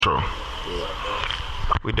Intro.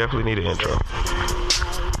 We definitely need an intro.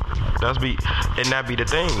 That be the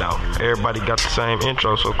thing now. Everybody got the same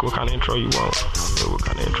intro, so what kind of intro you want? So what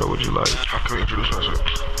kind of intro would you like? I can introduce myself.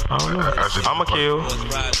 I don't know. I'm a kill.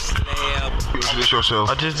 You introduce yourself.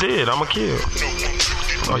 I just did. I'm a kill.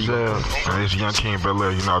 It's Young King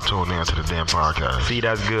Bel-Air. You're not tuned in to the damn podcast. See,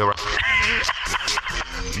 that's good, right?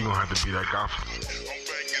 You gonna have to be that guy for me.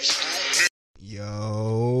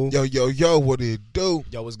 Yo, what it do?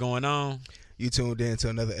 Yo, what's going on? You tuned in to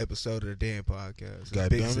another episode of the damn podcast. It's God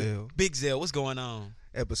Big damn it. Zell. Big Zell, what's going on?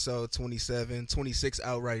 Episode 27, 26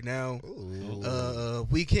 out right now. Ooh.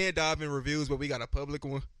 We can't dive in reviews, but we got a public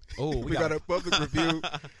one. Oh, We got a public review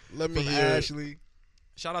Let me from hear it. Ashley.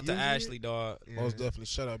 Shout out to You hear Ashley, dog. Yeah. Most definitely.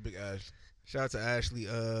 Shout out Big Ash. Shout out to Ashley.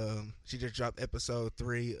 She just dropped episode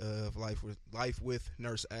 3 of Life with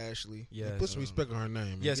Nurse Ashley. Yes. Put some respect on her name,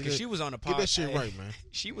 man. Yes, because she was on the podcast. Get that shit right, man.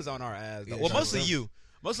 She was on our ass. Though. Yeah, Well, shout mostly out. you.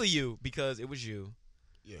 Mostly you, because it was you.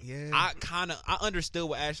 Yeah. I understood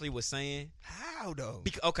what Ashley was saying. How though?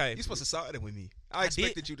 Okay. You're supposed to side with me. I I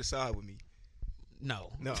expected did. you to side with me.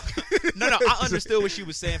 No. No. No, I understood what she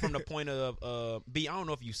was saying from the point of, B, I don't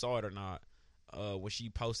know if you saw it or not, when she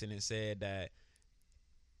posted and said that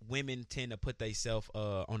women tend to put themselves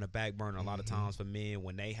on the back burner a lot of times for men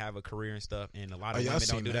when they have a career and stuff, and a lot of Oh, yeah, I women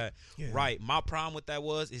don't seen do that. Yeah. Right. My problem with that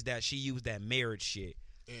is that she used that marriage shit.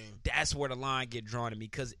 And That's where the line get drawn to me,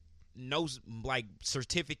 because no like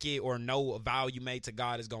certificate or no vow you made to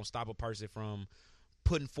God is gonna stop a person from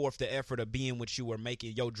putting forth the effort of being with you or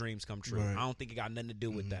making your dreams come true. Right. I don't think it got nothing to do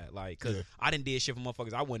with that. Like, cause Yeah. I done did shit for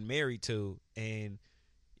motherfuckers I wasn't married to, and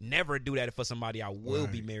never do that for somebody I will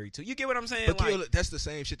be Right. married to. You get what I'm saying? But Like, Kill, that's the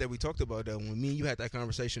same shit that we talked about though. When me and you had that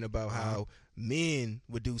conversation about how men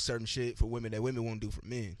would do certain shit for women that women won't do for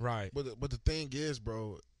men. right. but the thing is,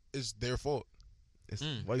 bro, it's their fault. It's,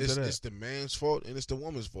 Mm. why you It's, say that? it's the man's fault and it's the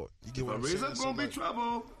woman's fault. You get what I'm saying? So, like,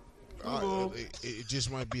 trouble. it just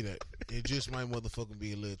might be that. It just might motherfucking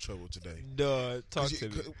be a little trouble today. Duh, talk 'Cause to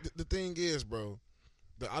me. 'cause the thing is, bro,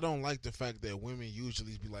 that I don't like the fact that women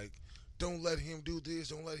usually be like, "Don't let him do this,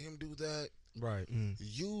 don't let him do that." Right.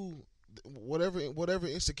 You, whatever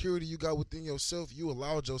insecurity you got within yourself, you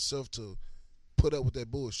allowed yourself to put up with that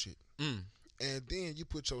bullshit, Mm. and then you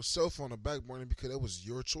put yourself on the back burner because that was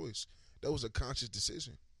your choice. That was a conscious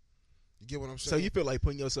decision. You get what I'm So saying? you feel like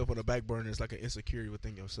putting yourself on the back burner is like an insecurity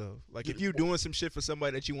within yourself. Like if you're doing some shit for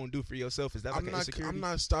somebody that you won't do for yourself, is that like an insecurity? I'm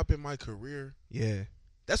not stopping my career. Yeah,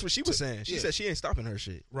 that's what she was saying. She yeah. said she ain't stopping her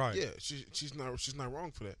shit. Right. Yeah, she's not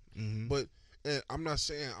wrong for that. Mm-hmm. But and I'm not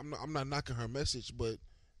saying I'm not knocking her message, but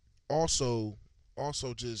also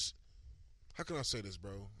just how can I say this,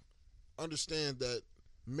 bro? Understand that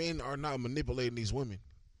men are not manipulating these women.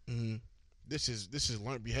 Mm-hmm. This is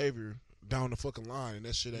learned behavior down the fucking line, and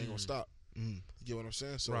that shit ain't gonna stop. Mm-hmm. You get what I'm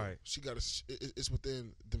saying? So Right. she got to. It's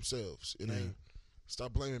within themselves. It Yeah. ain't.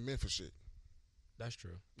 Stop blaming men for shit. That's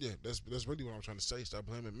true. Yeah, that's really what I'm trying to say. Stop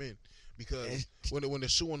blaming men because And- when the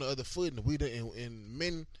shoe on the other foot and we didn't and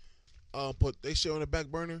men put they shit on the back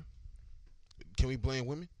burner, can we blame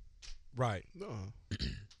women? Right. No, that's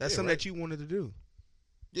Yeah, something right. that you wanted to do,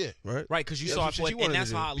 Yeah, right? Right, because you Yeah, saw that's it what for she it, wanted and to that's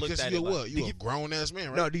do. how I looked because at you're it. what? Like, You a grown ass man,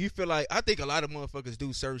 right? No, do you feel like I think a lot of motherfuckers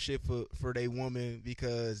do certain shit for their woman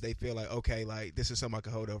because they feel like, okay, like this is something I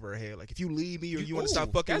can hold over her head. Like if you leave me or you want to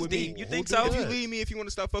stop fucking that's with deep. me, You think Who so? do if you that? leave me, if you want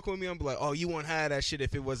to stop fucking with me, I'm be like, oh, you won't have that shit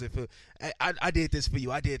if it wasn't for I did this for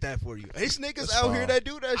you, I did that for you. It's niggas That's out here foul. that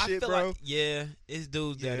do that I shit, feel bro. like, yeah, it's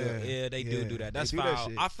dudes that they do that. They That's do that foul.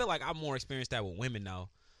 shit. I feel like I'm more experienced that with women though.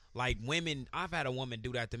 Like women, I've had a woman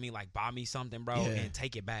do that to me, like buy me something, bro, Yeah. and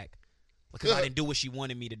take it back because I didn't do what she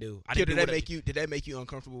wanted me to do. I didn't Did do that make you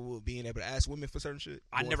uncomfortable with being able to ask women for certain shit?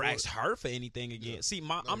 I going never forward? asked her for anything again. Yeah. See,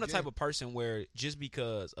 No, I'm the again. type of person where just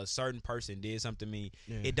because a certain person did something to me,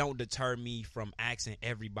 Yeah. it don't deter me from asking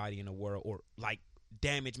everybody in the world or like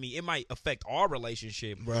damage me. It might affect our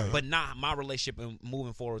relationship, Right. but not my relationship and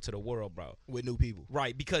moving forward to the world, bro. with new people.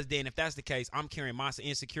 Right, because then if that's the case, I'm carrying my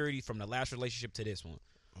insecurities from the last relationship to this one.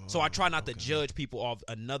 So I try not to judge people off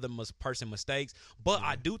another person mistakes, but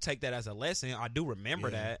I do take that as a lesson. I do remember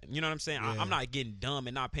Yeah. that. You know what I'm saying? Yeah. I'm not getting dumb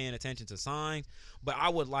and not paying attention to signs, but I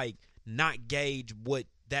would like not gauge what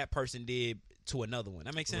that person did to another one.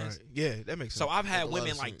 That makes sense? Right. Yeah, that makes sense. So I've Make had a lot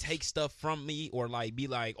women of like sense. take stuff from me or like be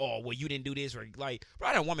like, oh, well, you didn't do this, or like, bro,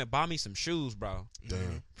 I had a woman buy me some shoes, bro.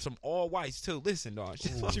 Damn. Some all whites too. Listen, dog. she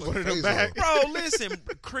Ooh. wanted them Face back. off. Bro, listen,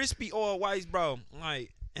 crispy all whites, bro.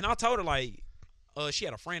 Like, and I told her like, she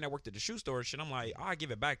had a friend that worked at the shoe store and shit. I'm like, I'll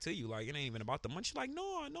give it back to you. Like, it ain't even about the money. She's like,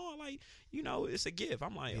 no, like, you know, it's a gift.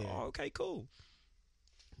 I'm like, Yeah. oh, okay, cool.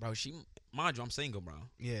 Bro, mind you, I'm single, bro.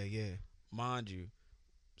 Yeah, yeah. Mind you.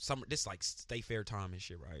 this like State Fair time and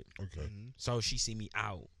shit, right? Okay. So she see me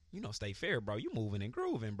out. You know, State Fair, bro. You moving and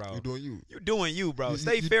grooving, bro. You doing you. You doing you, bro. You-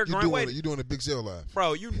 State you- Fair, you Grand doing Way. it. You doing a big sale live.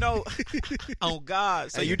 Bro, you know, on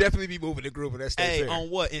God. So you definitely be moving the group of that State Hey, Fair. on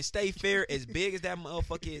what? And State Fair, as big as that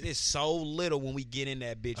motherfucker is, it's so little when we get in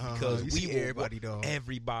that bitch because You we see will everybody, dog.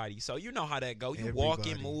 everybody. So you know how that go. You Everybody.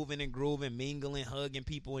 walking, moving, and grooving, mingling, hugging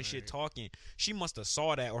people and shit, talking. She must have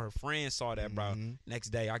saw that, or her friend saw that, bro. Next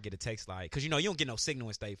day, I get a text like, because you know you don't get no signal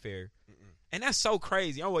in State Fair. And that's so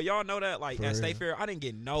crazy. Oh, well, y'all know that? Like, For at State real. Fair, I didn't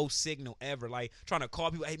get no signal ever. Like, trying to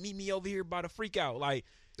call people, hey, meet me over here by the freak out. Like,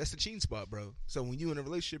 That's the cheating spot, bro. So when you in a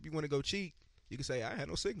relationship, you want to go cheat, you can say, I had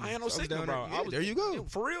no signal. I had no So I was signal, down bro. there. Yeah, there you go.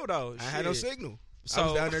 For real, though. I had no Shit. signal. I So-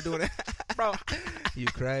 was down there doing that. Bro, You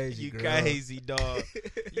crazy, you girl. crazy, dog.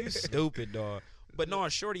 You stupid, dog. But no,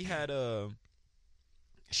 Shorty had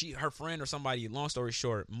her friend or somebody, long story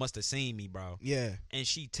short, must have seen me, bro. Yeah. And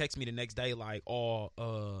she texted me the next day like,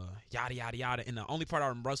 yada yada yada. And the only part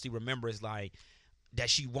I mostly remember is like that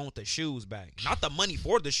she want the shoes back, not the money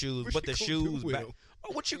for the shoes, What but you the gonna do shoes with back. them?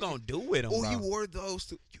 Oh, what you gonna do with them? Oh, bro? you wore those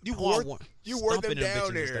too. You Oh, I wore wore- you wore them stumping them down bitches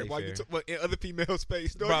in there State while you Fair. took in other female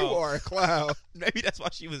space. Dog, Bro. you are a clown. Maybe that's why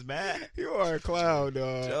she was mad. You are a clown,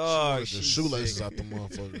 dog. Dog, The she's shoelaces sick. out the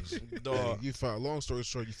motherfuckers. Dog. Hey, you foul. Long story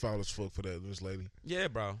short, you foul as fuck for that, this lady. Yeah,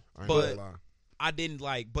 bro. I ain't But gonna lie. I didn't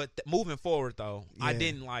like. But moving forward though, I Yeah.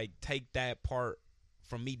 didn't like take that part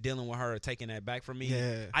from me dealing with her or taking that back from me.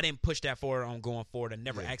 Yeah. I didn't push that forward on going forward and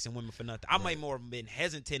never Yeah. asking women for nothing. I might more have been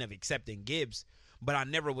hesitant of accepting gifts, but I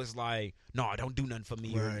never was like, no, don't do nothing for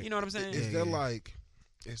me. Or, Right. you know what I'm saying? Is Yeah, that yeah. like,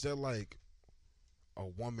 is that like a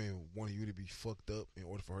woman wanting you to be fucked up in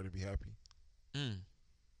order for her to be happy? Mm.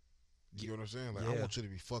 You know what I'm saying? Like, I Yeah. want you to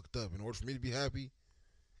be fucked up in order for me to be happy,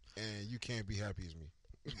 and you can't be happy as me.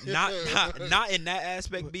 Not in that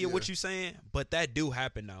aspect, be Yeah. what you saying, but that do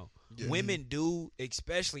happen though. Yeah. Women do,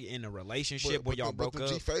 especially in a relationship where y'all broke the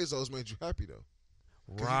up. G-Phazos made you happy though.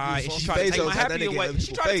 Right. you And was she on tried to take Bezos my had that happiness nigga away. in other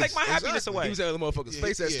She tried to people's take my face. happiness Exactly. away. He was at the motherfucker's Yeah,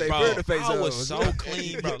 face that yeah. State Bro, Fair to face I was on. so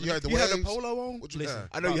clean, bro. You had the You had a waves? polo on? What you Listen, had?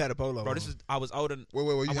 I know Bro, you had a polo Bro, on. this is I was older. Wait. I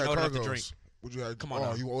You went had old enough to cargos. drink. What you had? Come on Oh,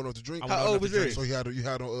 now. you were old enough to drink. I How went old old enough was to drink. this? So you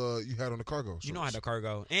had on the cargo. You know I had a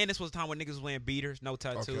cargo. And this was the time when niggas was wearing beaters, no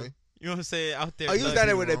tattoo. Okay. You know what I'm saying? Out there. Oh, you was blood. down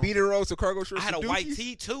there with beater a on. beater on, some cargo shorts. I had a some white dookies?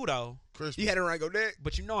 tee too though. Crispy. You had it around your neck?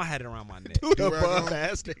 But you know I had it around my neck. Dude, a Do-rag on? bum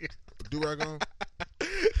ass nigga. Do-rag on?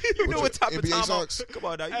 You know what type of NBA time socks? Come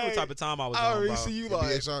on now, you know what Hey, type of time I was I on, already bro. see you NBA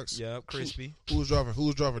like. socks? Yep, crispy. Who was driving? Who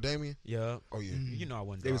was driving? Damien? Yep. Oh, yeah. You know I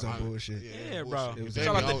wasn't. They was driving. on bullshit. Yeah, bro. It was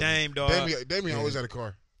Shout out to Dame, dog. Damien always had a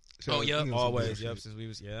car. So, Oh, yeah, he was on always. bullshit. Yep, since we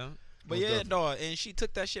was, yeah. But Most yeah, definitely. dog, and she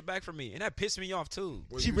took that shit back from me, and that pissed me off too.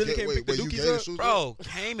 Wait, She you really gave- can't pick the you dookies gave the up? shoes Bro,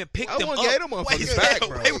 came and picked I them wouldn't up. gave them motherfuckers wait, back,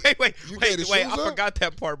 bro. Wait. You gave the Wait, shoes I up? forgot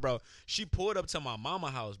that part, bro. She pulled up to my mama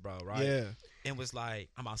house, bro, right? Yeah. And was like,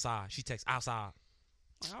 I'm outside. She texts outside.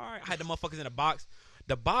 Like, all right. I had the motherfuckers in the box.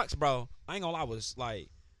 The box, bro, I ain't gonna lie, was like,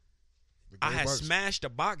 The I gray had box. smashed the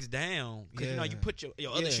box down. Because, you know, you Yeah. put your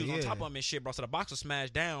other Yeah, shoes on yeah. top of them and shit, bro. So the box was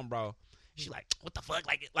smashed down, bro. She like, what the fuck?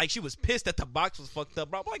 Like she was pissed that the box was fucked up,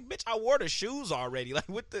 bro. I'm like, bitch, I wore the shoes already. Like,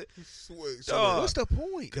 what the? Wait, Dog. What's the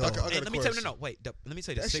point, I dog? got And a let me tell you, question. no, wait. Let me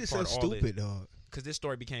tell you the That sick shit's part so of all stupid, dog. because this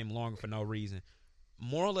story became longer for no reason.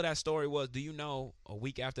 Moral of that story was, do you know, a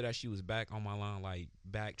week after that, she was back on my line, like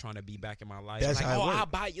back trying to be back in my life. That's like, how it oh, work. I'll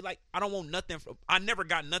buy you. Like, I don't want nothing. I never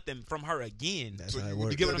got nothing from her again. That's So how it you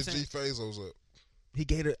works. get what gave I'm the saying? G-Phazos up. He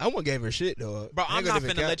gave her. I wouldn't gave her shit, dog. Bro, I ain't I'm gonna not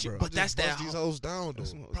even finna cap, let you. bro. But that's Bust that. these hoes down,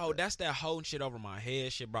 though. Bro, that's that whole shit over my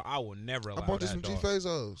head, shit, bro. I will never allow I bought you that, some dog.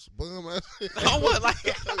 G-Phazos. Bum ass. I would like,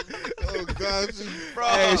 Oh, God. bro.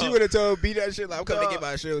 Hey, she would have told B that shit like, I'm coming to Dog. get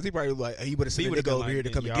my shoes. He probably was like, hey, you better send He a would've nigga been over like, here to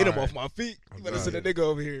come yeah, and get him alright. off my feet. Oh, You better God. send a nigga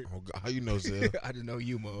over here. Oh, God. How you know, Zell? I just know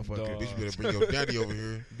you, motherfucker. Dog. Bitch, you better bring your daddy over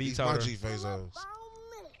here. B He's told my her. G-Phazos.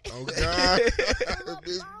 Oh, God.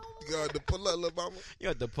 Bitch, God, the pull up, little mama. You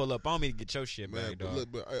have to pull up on me to get your shit Man, back, but dog.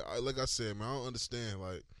 look, but like I said, man, I don't understand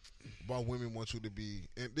like why women want you to be,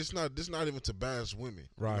 and this not even to bash women,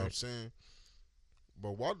 You know what I'm Right. saying?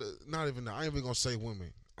 But why? Not even. I ain't even gonna say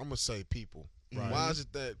women. I'm gonna say people. Right. Why is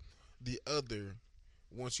it that the other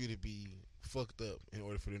wants you to be fucked up in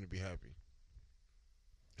order for them to be happy?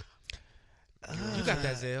 You got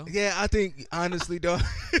that, Zell. Yeah, I think, honestly, dog,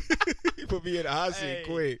 you put me in the hot seat Hey.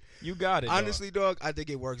 quick. You got it, dog. Honestly, dog, I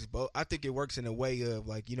think it works both. I think it works in a way of,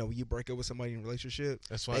 like, you know, when you break up with somebody in a relationship.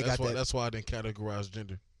 That's They why. got that- That's why I didn't categorize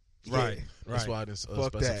gender. Right. Yeah. That's Right. why I didn't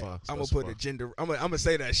Fuck specify. that. I'm gonna put a gender. I'm gonna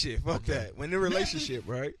say that shit. Fuck Okay. that. When in a relationship,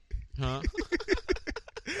 right? Huh?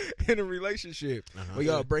 In a relationship, Uh-huh. when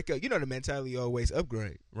y'all break up, you know the mentality always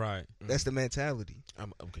upgrade. Right. That's the mentality.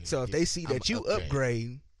 I'm, okay. So if yeah, they see I'm that you upgrade.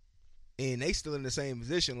 upgrade and they still in the same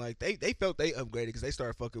position. Like they felt they upgraded because they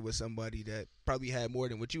started fucking with somebody that probably had more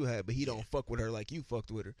than what you had, but he don't fuck with her like you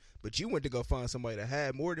fucked with her. But you went to go find somebody that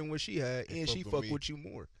had more than what she had, and she fucked with you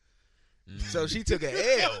more. So she took an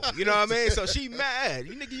L. You know what I mean? So she mad.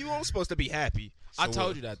 You nigga, you weren't supposed to be happy. I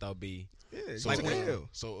told you that though, B. Yeah, So, like L.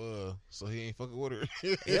 So he ain't fucking with her.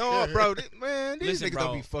 Yo, bro, man, these Listen, niggas bro,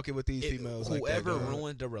 don't be fucking with these females. Whoever like that,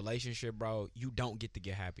 ruined the relationship, bro, you don't get to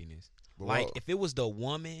get happiness. But Like why- if it was the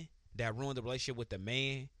woman that ruined the relationship with the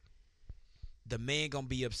man gonna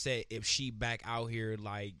be upset if she back out here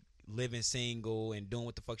like living single and doing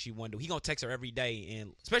what the fuck she want to do. He gonna text her every day,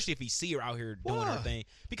 and especially if he see her out here doing her thing,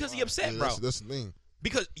 because he upset, Yeah, bro. That's the thing.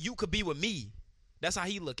 Because you could be with me. That's how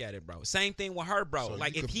he look at it, bro. Same thing with her, bro. So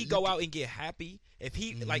like you if could- he you go could- out and get happy, if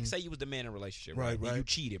he like say you was the man in a relationship, right? And you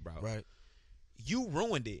cheated, bro. Right. You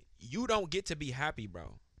ruined it. You don't get to be happy,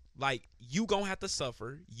 bro. Like you gonna have to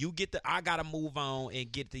suffer. You get the. I gotta move on and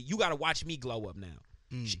get the. You gotta watch me glow up now.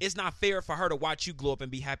 It's not fair for her to watch you glow up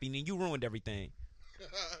and be happy, and then you ruined everything.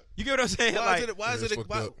 You get what I'm saying? Why Like, is it? Why is Yeah, it? it's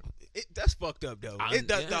fucked up. That's fucked up, though. Yeah.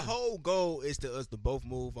 The whole goal is to us to both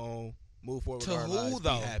move on, move forward. To with our who, lives,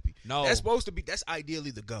 though? Be happy. No. That's supposed to be. That's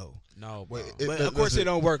ideally the goal. no, bro. Wait, But of course, it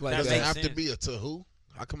don't work like That Does that. it makes have to sense. be a to who?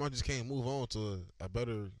 How come I just can't move on to a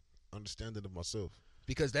better understanding of myself?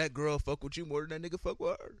 Because that girl fuck with you more than that nigga fuck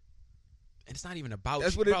with her. And it's not even about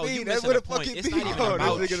That's you, what it bro. mean. You That's missing what the it point. fucking It's be, not even dog.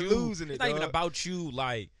 about This nigga you. losing it, It's not even dog. about you,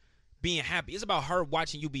 like being happy. It's about her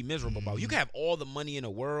watching you be miserable, bro. You can have all the money in the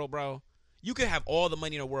world, bro. You can have all the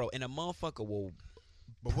money in the world, and a motherfucker will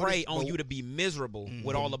But what prey is- on but- you to be miserable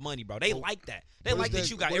with all the money, bro. They like that. They what like does that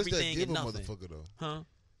you got what does that everything give and a nothing. motherfucker though? Huh?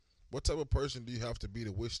 What type of person do you have to be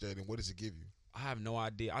to wish that, and what does it give you? I have no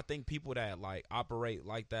idea. I think people that like operate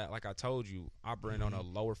like that, like I told you, operate on a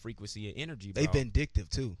lower frequency of energy, bro. They vindictive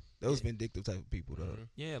too. Those vindictive type of people, though.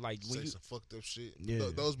 Yeah, like when Say you some fucked up shit. Yeah.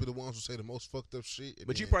 Those be the ones who say the most fucked up shit. and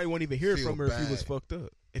But you then probably won't even hear feel from her if you was bad. fucked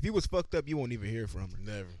up. If you was fucked up, you won't even hear from her.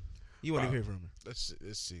 never. You won't Bro. even hear from her.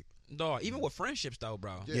 That's sick. dog, even with friendships though,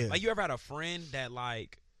 bro. Yeah. Like you ever had a friend that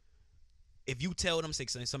like if you tell them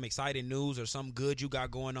some exciting news or some good you got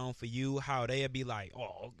going on for you, how they'd be like,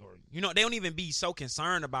 oh, or, you know, they don't even be so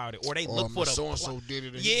concerned about it, or they look for the so and so did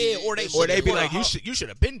it. And Yeah, he did it. or they Or they be Or like, the you should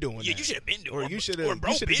have been doing that. yeah, you should have been doing, Or you should or have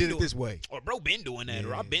bro did been it this way. or bro been doing that, or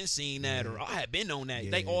Yeah. I've been seeing that, or I have been on that.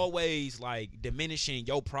 They Yeah. always like diminishing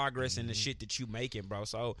your progress and the shit that you making, bro.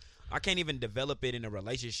 So I can't even develop it in a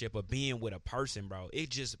relationship of being with a person, bro.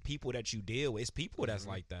 It's just people that you deal with. It's people that's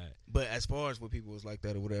like that. But as far as what people was like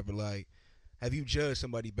that or whatever, like, have you judged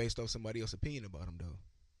somebody based off somebody else's opinion about them though?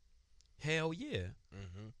 Hell yeah.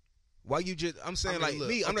 Why you just? I'm saying, I mean, like look,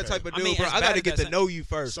 me, I'm the okay. type of I dude, mean, bro. as I bad got to as get that to know you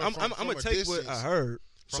first. So I'm from gonna a tell you what I distance- heard.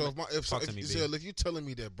 So if Talk to me, B. Zell, if you telling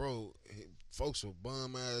me that, bro, folks are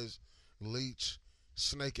bum ass, leech,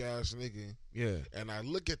 snake ass nigga, Yeah, and I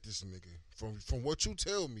look at this nigga from what you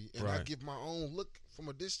tell me, and I Right. give my own look from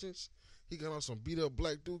a distance, he got on some beat up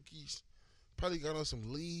black dookies, probably got on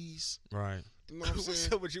some Lees. Right. You know what I'm what's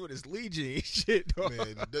saying? up with you with this Legion shit, dog?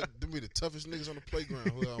 Man, them be the toughest niggas on the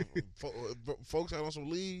playground. Folks out on some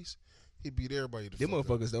Lees, he beat everybody. The Them fuck up.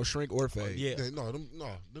 motherfuckers don't shrink or fade. Yeah. Them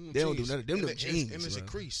They don't do jeans. nothing. Them and them it- jeans, and it's a bro.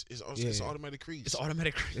 crease. It's Yeah. automatic crease. It's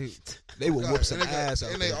automatic. They will God, whoop some and they got- ass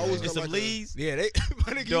out and there. they always dog. It's got some like a- Lees. Yeah, they.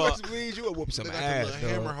 My nigga, you Dog. watch some Lees, you will whoop some They got the ass. little dog.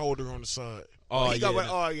 hammer holder on the side. Oh, He got yeah. one,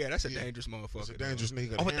 oh yeah, that's a Yeah. dangerous motherfucker. It's a dog. dangerous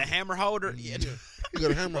nigga. Oh, with the hammer holder? Yeah. Yeah. He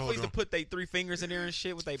got a hammer Motherfuckers used holder to put their 3 fingers in there and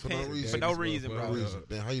shit with their For no pen. reason. For no Dangerous reason, motherfucker. bro. no reason.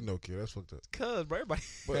 Man, how you know, kid? That's fucked up. Cuz, bro, everybody.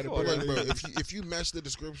 But, Come but on, like, bro, man. if you match the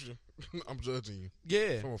description, I'm judging you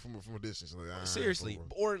Yeah. from a distance. Like, Seriously. bro.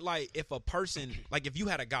 Or like if a person, like if you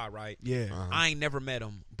had a guy, right? Yeah. Uh-huh. I ain't never met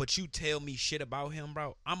him, but you tell me shit about him,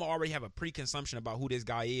 bro. I'm already have a preconception about who this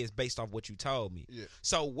guy is based off what you told me. Yeah.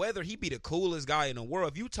 So whether he be the coolest guy in the world,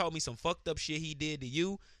 if you told me some fucked up shit he did to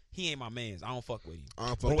you, he ain't my man's. I don't fuck with him. I don't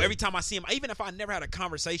fuck Bro, with every him. time I see him, even if I never had a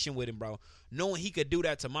conversation with him, bro, knowing he could do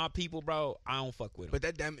that to my people, bro, I don't fuck with him. But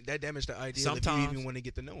that damaged the idea if you Sometimes- even want to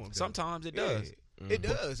get to know him. though. Sometimes it Yeah. does. It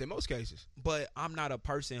does in most cases. But I'm not a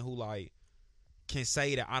person who like can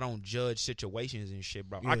say that I don't judge situations and shit,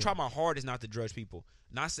 bro. I Yeah. try my hardest not to judge people.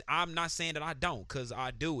 I'm not saying that I don't, cause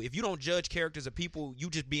I do. If you don't judge characters of people, you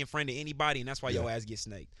just being friend to anybody, and that's why your ass gets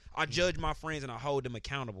snaked. I judge my friends and I hold them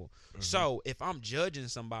accountable. So if I'm judging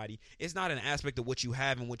somebody, it's not an aspect of what you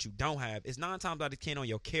have and what you don't have. It's 9 times out of 10 on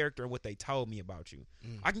your character and what they told me about you.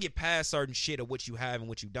 I can get past certain shit of what you have and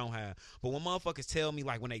what you don't have. But when motherfuckers tell me,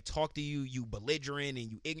 like, when they talk to you, you belligerent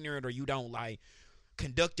and you ignorant, or you don't like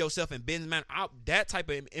conduct yourself in business, man, that type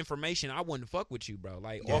of information, I wouldn't fuck with you, bro.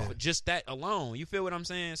 Like off of just that alone. You feel what I'm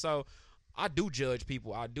saying? So I do judge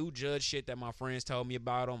people. I do judge shit that my friends told me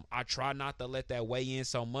about them. I try not to let that weigh in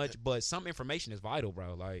so much, but some information is vital,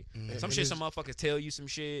 bro. Like some shit, some motherfuckers tell you some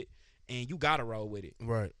shit, and you gotta roll with it.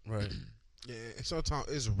 Right. Yeah, and sometimes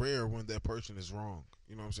it's rare when that person is wrong.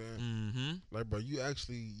 You know what I'm saying? Mm-hmm. Like, bro, you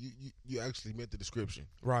actually met the description.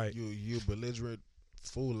 Right. You belligerent,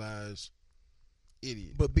 fool-eyes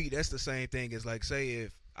idiot. But B, that's the same thing as like, say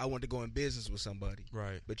if I want to go in business with somebody,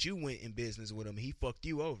 Right. but you went in business with him, he fucked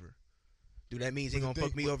you over. Do that mean he But gonna the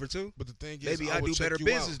fuck thing- me over too? But the thing is, Maybe I will do check better you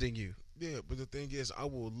business out. than you. Yeah, but the thing is, I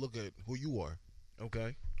will look at who you are.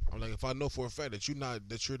 Okay. I'm like, if I know for a fact that you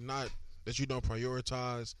don't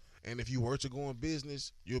prioritize, and if you were to go in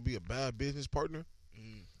business, you'll be a bad business partner.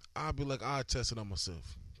 I'll be like, I test it on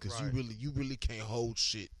myself because Right. you really can't hold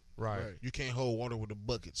shit. Right. Right. You can't hold water with a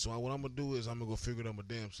bucket. So what I'm gonna do is I'm gonna go figure it out my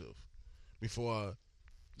damn self before I.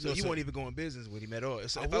 So you won't even go in business with him at all.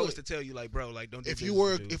 So I if I was would. to tell you like, bro, like don't do If business you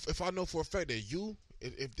were, with dude. if I know for a fact that you,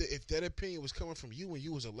 if that opinion was coming from you and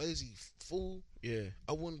you was a lazy fool, yeah.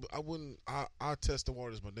 I test the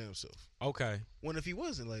waters my damn self. Okay. When if he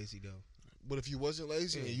wasn't lazy though, But if you wasn't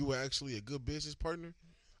lazy Yeah. and you were actually a good business partner,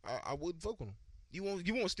 I wouldn't fuck with him. you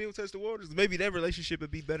won't still test the waters. Maybe that relationship would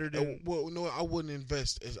be better than. Well, no, I wouldn't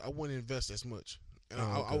invest as much. And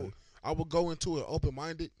Oh, okay. I would go into it open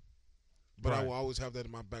minded, but I Right. will always have that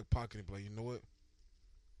in my back pocket and be like, you know what?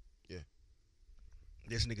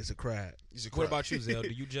 This nigga's a crab. He's a What crap. about you, Zell? Do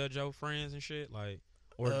you judge your friends and shit, like,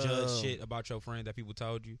 or judge shit about your friend that people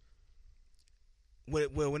told you?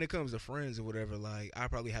 Well, when it comes to friends or whatever, like I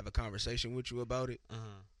probably have a conversation with you about it,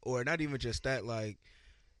 or not even just that. Like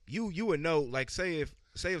you would know. Like say if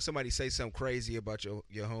somebody say something crazy about your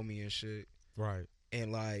homie and shit, Right.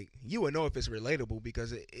 and like you would know if it's relatable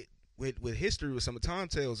because it with history with some time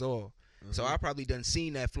tells all. So I probably done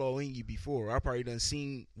seen that flaw in you before. I probably done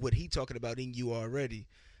seen what he talking about in you already.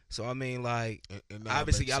 So I mean, like And now it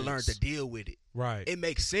obviously makes I learned sense. to deal with it. Right. It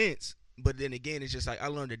makes sense, but then again, it's just like I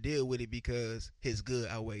learned to deal with it because his good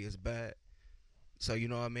outweigh his bad. So you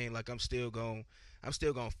know what I mean? Like I'm still gonna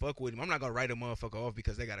fuck with him. I'm not gonna write a motherfucker off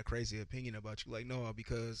because they got a crazy opinion about you. Like no,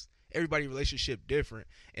 because everybody relationship different,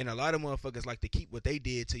 and a lot of motherfuckers like to keep what they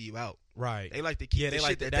did to you out. Right. They like to keep Yeah, the they shit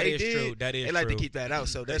like that that they is did. true. That is they like true. to keep that out.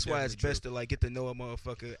 So that's why it's definitely best to like get to know a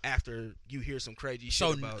motherfucker after you hear some crazy shit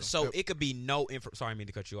So about him. so it could be no info. Sorry, I mean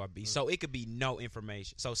to cut you off, B. So it could be no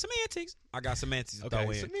information. So semantics. I got semantics to throw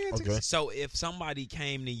in. semantics. Okay. So if somebody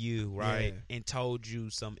came to you, right, Yeah. and told you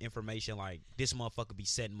some information like this motherfucker be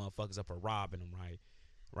setting motherfuckers up or robbing them,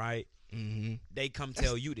 right? Mm-hmm. They come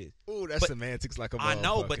tell you this. Ooh, that's But semantics like a I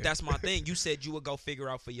know, motherfucker. but that's my thing. You said you would go figure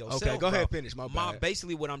out for yourself. okay. Go bro. ahead, finish. My bad.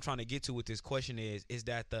 Basically what I'm trying to get to with this question is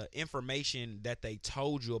that the information that they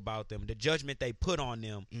told you about them, the judgment they put on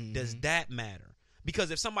them, does that matter?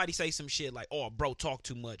 Because if somebody say some shit like, "Oh, bro, talk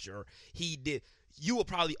too much," or "he did," you will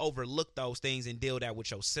probably overlook those things and deal that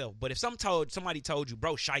with yourself. But if somebody told you,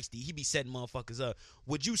 "Bro, shiesty, he be setting motherfuckers up,"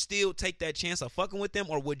 would you still take that chance of fucking with them,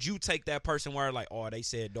 or would you take that person where like, "Oh, they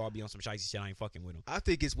said dog be on some shiesty shit, I ain't fucking with him." I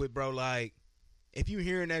think it's with bro. Like, if you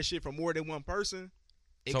hearing that shit from more than one person,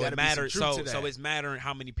 So gotta it be some matters. truth So to that. so it's mattering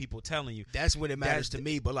how many people telling you. That's when it matters That's to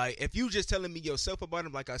me. But like, if you just telling me yourself about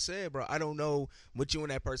him, like I said, bro, I don't know what you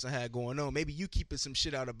and that person had going on. Maybe you keeping some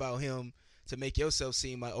shit out about him to make yourself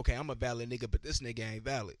seem like, okay, I'm a valid nigga, but this nigga ain't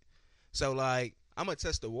valid. So like, I'm gonna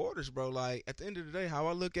test the waters, bro. Like at the end of the day, how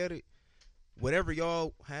I look at it, whatever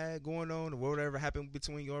y'all had going on or whatever happened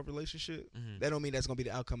between your relationship, that don't mean that's gonna be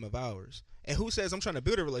the outcome of ours. And who says I'm trying to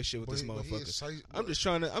build a relationship with this motherfucker? I'm just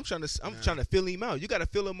trying to fill him out. You got to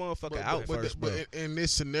fill a motherfucker out first, bro. But in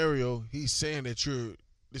this scenario, he's saying that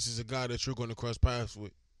this is a guy that you're going to cross paths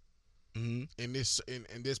with. Mm-hmm. In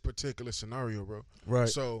this particular scenario, bro. Right.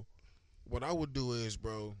 So what I would do is,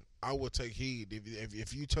 bro, I would take heed.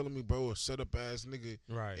 If you telling me, bro, a set up ass nigga,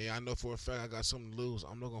 Right. and I know for a fact I got something to lose,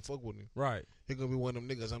 I'm not gonna fuck with him. Right. He gonna be one of them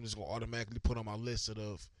niggas I'm just gonna automatically put on my list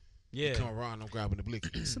of Yeah. come around, I'm grabbing the blick.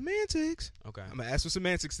 Semantics. Okay. I'm gonna ask for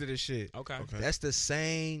semantics to this shit. Okay. Okay. That's the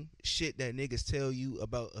same shit that niggas tell you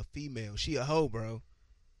about a female. She a hoe, bro.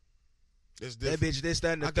 That's That different. bitch this,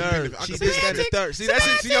 that, and the I can third. benefit- I She can this, that, and the benefit. third. See, that's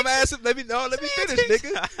it. See, I'm asking. Let me finish, nigga.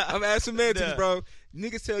 Semantics. I'm asking semantics, Yeah. bro.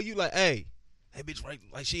 Niggas tell you like, hey, that bitch right,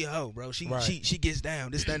 like she a hoe, bro. She Right. she gets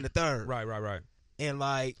down. This, that, and the third. Right. And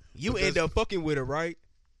like you But end that's- up fucking with her, right?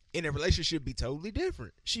 And the relationship be totally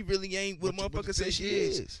different. She really ain't what But the motherfucker say thing she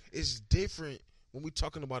is, is. It's different when we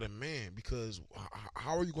talking about a man because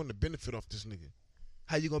how are you going to benefit off this nigga?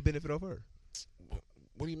 How you gonna benefit off her?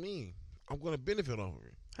 What do you mean? I'm going to benefit off of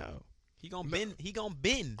it. How? He gonna bend. He gonna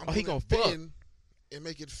bend. I'm Oh, he gonna fuck. bend and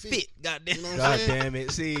make it fit. Fit. Goddamn. You know what I'm God saying? damn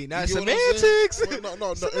it! See, not You get what I'm saying? semantics. Well,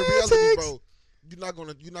 no. In reality, bro, you're not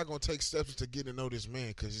gonna take steps to get to know this man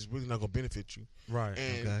because it's really not gonna benefit you. Right.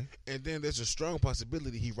 And then there's a strong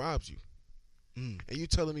possibility he robs you. And you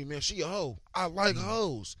telling me, man, she a hoe. I like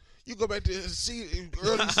hoes. You go back to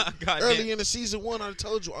early in the season 1. I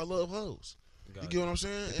told you I love hoes. You get what I'm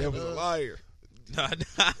saying? That was a liar.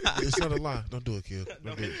 It's not a lie. Don't do it, kid.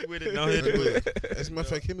 Don't do it. With it. Don't hit it with it. As a matter of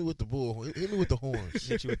fact, hit me with the bull. Hit me with the horns.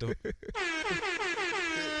 Hit you with the.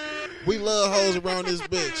 We love hoes around this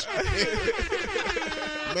bitch.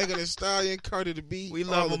 Megan Thee Stallion, Cardi B. We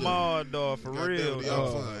love them all, dog. For God real. damn,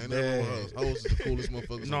 y'all fun. Ain't nothing wrong with hoes. Hoes is the coolest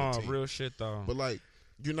motherfuckers on No, the team. real shit though. But like,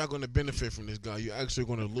 you're not going to benefit from this guy. You're actually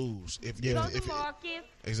going to lose. If Go to market.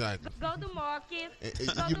 Exactly. Go to market.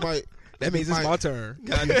 You might. That means you it's might- my turn.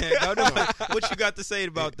 What you got to say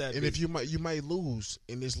about that? And if you might lose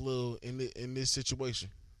in this in this situation,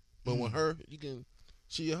 but with her,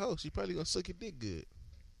 she a hoe. She probably gonna suck your dick good.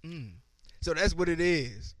 So that's what it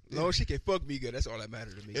is. As long as she can fuck me good, that's all that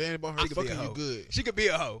matters to me. It ain't about her She could be a fucking you hoe. good. She could be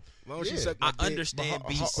a hoe. As long as she suck my I dick. understand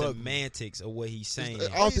B semantics of what he's saying. I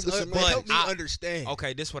don't think it's Please, semantics. help me I- understand.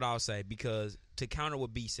 Okay, this is what I'll say because to counter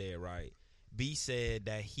what B said, right? B said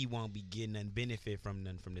that he won't be getting none benefit from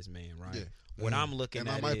this man, right? Yeah. What I'm looking And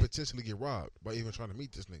at I might is potentially get robbed by even trying to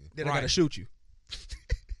meet this nigga. Then I Right. gotta shoot you.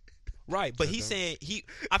 right, but he's saying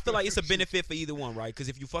I feel like it's a benefit for either one, right? Because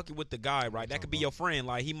if you fucking with the guy, right, that could be your friend.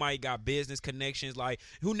 Like he might got business connections. Like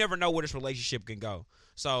who never know where this relationship can go.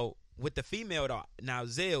 So with the female, though, now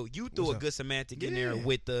Zell, you threw What's a up? good semantic in there Yeah.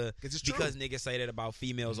 with the 'Cause it's true. because niggas say that about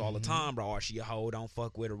females all the time, bro. Oh, she a hoe, don't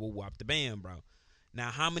fuck with her, woo wop the band, bro. Now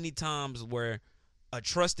how many times where a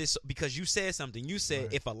trusted because you said something. You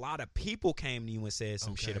said if a lot of people came to you and said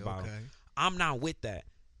some shit about him, I'm not with that.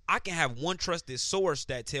 I can have one trusted source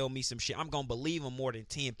that tell me some shit. I'm gonna believe him more than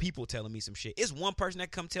 10 people telling me some shit. It's one person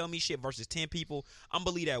that come tell me shit versus 10 people. I'm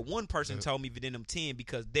believe that one person told me than them 10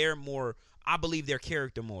 because they're more. I believe their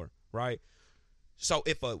character more, right? So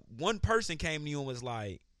if a one person came to you and was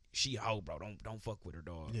like, "She a hoe, bro. Don't fuck with her,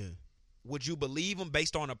 dog." Yeah. Would you believe him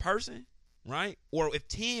based on a person, right? Or if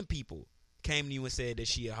 10 people came to you and said that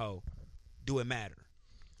she a hoe, do it matter?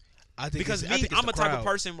 I think Because I think I'm the a type of crowd.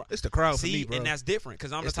 person. It's the crowd for See, me, bro. and that's different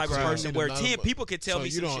because I'm It's the type the of crowd. person where 10 But- people could tell so me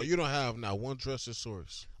some shit. you don't have not one trusted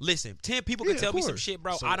source. Listen, 10 people Yeah, could tell of me some course. shit,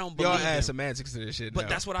 bro. So I don't Y'all believe add them. semantics to this shit. But now.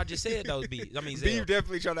 that's what I just said, though. B. I mean, B, you Zell.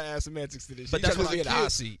 definitely trying to add semantics to this But shit. that's You what trying to be in the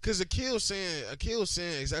hot seat. Because Akil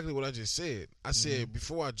saying exactly what I just said. I said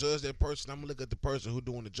before I judge that person, I'm gonna look at the person who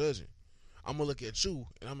doing the judging. I'm gonna look at you,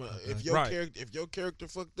 and I'm gonna if your character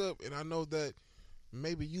fucked up, and I know that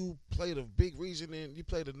maybe you played a big reason and you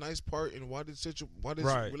played a nice part in why this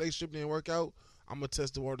Right. relationship didn't work out. I'm gonna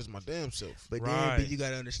test the waters my damn self. But Right. then, B, you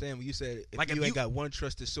gotta understand when you said if Like, you if ain't you- got one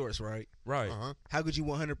trusted source, right? Right. How could you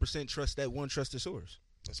 100% trust that one trusted source?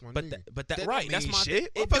 That's my But nigga. that That right. don't That's mean my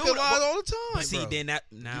shit. It Motherfuckers do, lie but- all the time. But see, bro. then that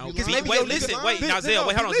now. You be See, lying. wait, Maybe listen, your nigga wait. lying. Now, Zell,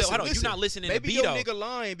 wait, hold on, Zell, hold on. Listen. You're not listening to Maybe B your though. nigga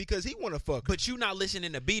lying because he want to fuck. But you not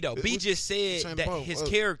listening to B though. B It's- just said same that boat. his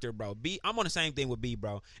character, bro. B, I'm on the same thing with B,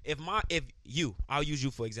 bro. I'll use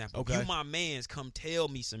you for example. Okay. If you my man's come tell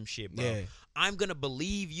me some shit, bro. Yeah. I'm gonna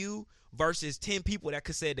believe you versus 10 people that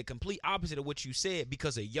could say the complete opposite of what you said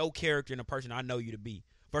because of your character and the person I know you to be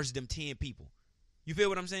versus them 10 people. You feel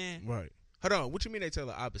what I'm saying? Right. Hold on. What you mean they tell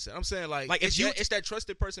the opposite? I'm saying like Like, if you- it's that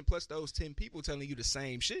trusted person plus those 10 people telling you the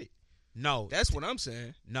same shit. No, That's what I'm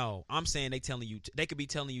saying. no. I'm saying they could be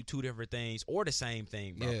telling you two different things or the same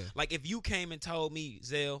thing, bro. Yeah. Like if you came and told me,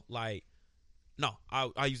 Zell, like, no,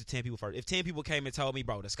 I'll use the 10 people first. If 10 people came and told me,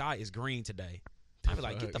 bro, the sky is green today, I'd be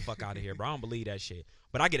like, get the fuck out of here, bro. I don't believe that shit.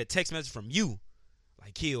 But I get a text message from you,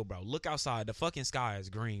 like, Kill, bro, look outside. The fucking sky is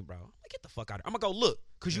green, bro. Like, get the fuck out of here. I'm gonna go look,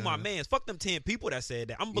 because you my mans. Fuck them 10 people that said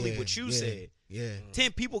that. I'm gonna believe what you said. Yeah.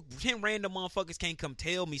 10 people, 10 random motherfuckers can't come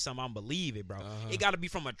tell me something. I'm believe it, bro. It got to be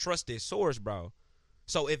from a trusted source, bro.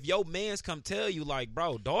 So if your mans come tell you, like,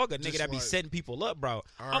 bro, dog, a nigga Just that be like setting people up, bro,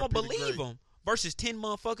 I'm going to R.I.P. the believe great. him. Versus 10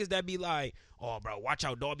 motherfuckers that be like, oh, bro, watch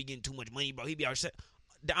out, dog be getting too much money, bro. He be out set.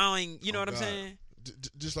 I ain't, you know Oh, what I'm God. saying?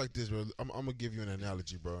 Just like this, bro. I'm gonna give you an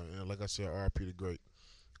analogy, bro. And like I said, R.I.P. the great.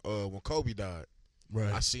 When Kobe died,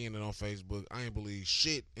 Right. I seen it on Facebook. I ain't believe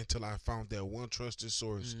shit until I found that one trusted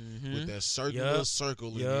source with that certain Yup. little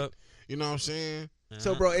circle in it. You know what I'm saying?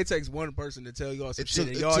 So, bro, it takes one person to tell y'all some It shit, took-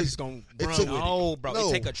 and it y'all took- just gonna it run took- with it. No, bro. No,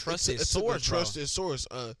 it take a trusted it took source, a trusted source.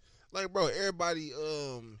 Like, bro, everybody,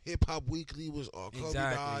 Hip Hop Weekly was, Kobe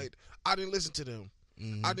Exactly. died. I didn't listen to them.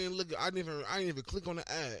 I didn't look. I didn't even click on the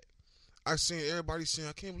ad. I seen everybody saying,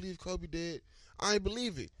 "I can't believe Kobe dead." I ain't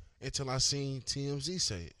believe it until I seen TMZ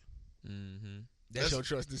say it. That's your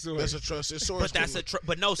trusted source. That's a trusted source. But that's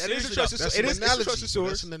but no, That is a seriously, trusted though, source. That's It an is a analogy. trusted source.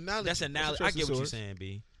 That's an analogy. that's an analogy. I trusted get what you're source. saying,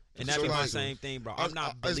 B. And So that'd be my like- same thing, bro. I'm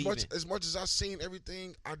not as believing. much as I seen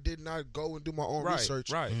everything, I did not go and do my own Right, research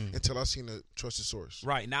right. until I seen a trusted source.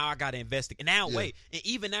 Right, now I gotta investigate. Now Yeah. wait, and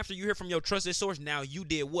even after you hear from your trusted source, now you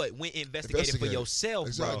did what? Went investigated for Investigate. yourself,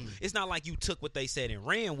 Exactly. bro. It's not like you took what they said and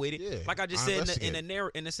ran with it. Yeah, Like I just I said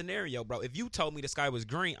investigated. in a scenario, bro. If you told me the sky was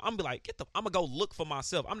green, I'm be like, I'm gonna go look for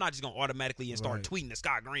myself. I'm not just gonna automatically and start Right. tweeting the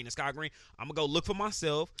sky green, the sky green. I'm gonna go look for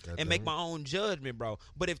myself God and make damn my own judgment, bro.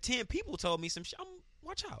 But if 10 people told me some shit,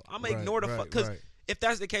 watch out. I'm gonna Right, ignore the right, fuck because. right. If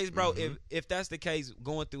that's the case, bro, Mm-hmm. if that's the case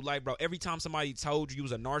going through life, bro, every time somebody told you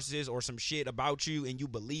was a narcissist or some shit about you and you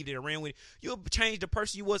believed it and ran with it, you'll change the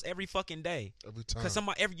person you was every fucking day. Every time. Because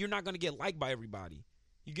you're not gonna get liked by everybody.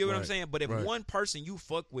 You get what I'm Right, saying? But if right. one person you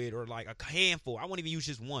fuck with or like a handful, I won't even use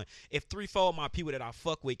just one. If 3-4 of my people that I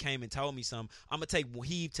fuck with came and told me something, I'm gonna take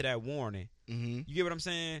heed to that warning. Mm-hmm. You get what I'm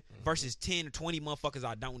saying? Versus 10 or 20 motherfuckers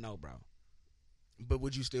I don't know, bro. But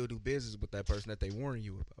would you still do business with that person that they warn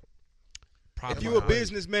you about? Probably If you a not.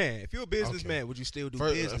 businessman, Okay. would you still do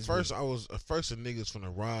First, business? at first, with I was at first the niggas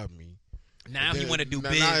finna rob me. Now he Then- want to do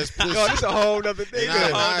now business. it's pussy. no, this a whole nother And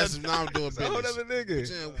nigga. now I'm doing It's a whole business. nother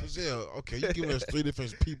nigga. Yeah, okay, you giving us 3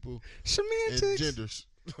 different people and Semantics. genders,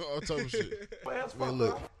 all type of shit. Man,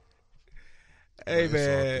 look, Hey Man, it's all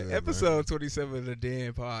man, good, episode 27 of the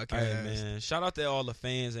Den Podcast. Hey man, shout out to all the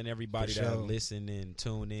fans and everybody For that sure. listen and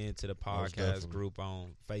tune in to the podcast definitely. group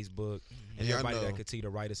on Facebook and Yeah, I everybody that know. continue to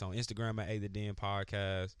write us on Instagram at The Den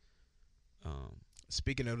Podcast.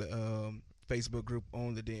 Speaking of the Facebook group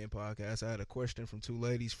on the Den Podcast, I had a question from 2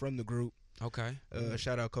 ladies from the group. Okay.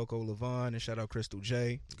 Shout out Coco Levon and shout out Crystal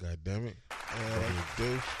J. God damn it, what Uh, it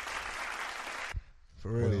do?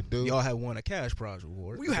 for What real, it do? y'all have won a cash prize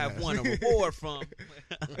reward. You have won a reward from.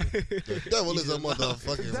 The devil is a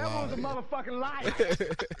motherfucking lie.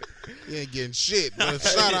 You ain't getting shit, but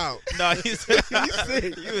shout out. No, he's sick.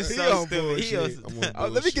 sick. He was He so on stupid. He was, bullshit. I'm on Let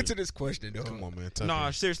me bullshit. get to this question though. Come on, man. Tuck no,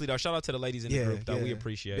 in. seriously though. Shout out to the ladies in the group though. We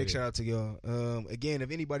appreciate Big it. shout out to y'all. Again, if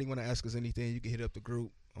anybody want to ask us anything, you can hit up the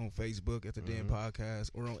group on Facebook at the Den Podcast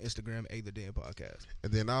or on Instagram at the Den Podcast.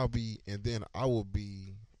 And then I will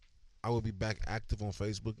be back active on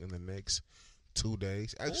Facebook in the next 2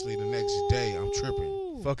 days. Actually, the next day. I'm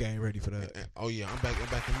tripping. Fuck, I ain't ready for that. Oh yeah, I'm back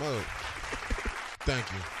in mode. Thank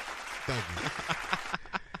you.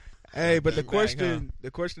 Hey, but the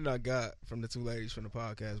Back, question I got from the 2 ladies from the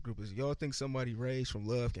podcast group is: y'all think somebody raised from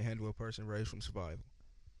love can handle a person raised from survival?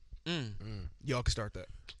 Mm. Y'all can start that.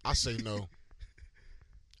 I say no.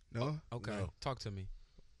 No. Okay. No. Talk to me.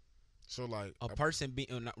 So like, A person be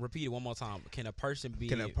repeat it one more time. Can a person be?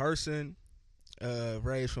 Can a person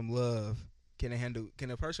raised from love? Can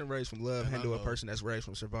a person raised from love And I handle a know. person that's raised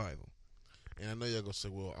from survival? and I know y'all gonna say,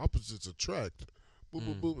 well, opposites attract. Boop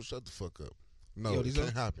boop boop. Shut the fuck up. No, Yo, it these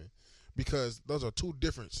can't happen because those are 2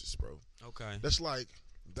 differences, bro. Okay. That's like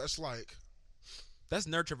That's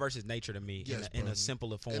nurture versus nature to me Yes, in bro. a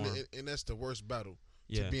simpler form. and that's the worst battle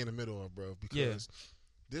Yeah. to be in the middle of, bro. Because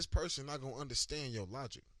this person not gonna understand your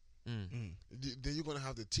logic. Then you're gonna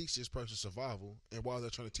have to teach this person survival, and while they're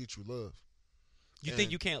trying to teach you love. You think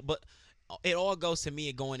And- you can't, but it all goes to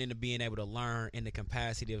me going into being able to learn in the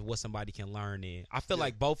capacity of what somebody can learn in. I feel Yeah.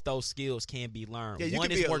 like both those skills can be learned. Yeah, you one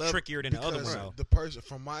can is be a more level- trickier than the other one. Because Though. the person,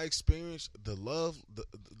 from my experience, the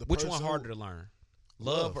Which person one who- harder to learn?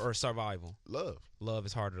 Love Love. or survival? Love. Love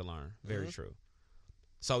is harder to learn. Very Mhm. true.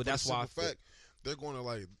 So For that's the why I simple feel, fact they're going to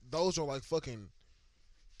like those are like fucking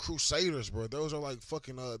crusaders, bro. Those are like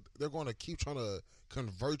fucking they're going to keep trying to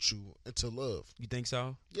convert you into love. you think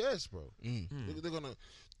so? Yes, bro. Mm. They're going to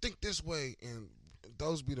think this way, and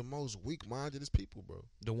those be the most weak-minded people, bro.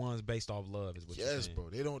 The ones based off love is what you're Yes, saying. bro.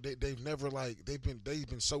 They don't. They've never like they've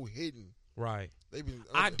been so hidden. Right. They've been.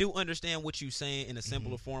 I do understand what you're saying in a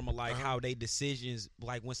simpler Mm-hmm. form of like Uh-huh. how they decisions,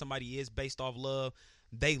 like when somebody is based off love,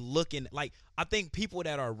 they looking like, I think people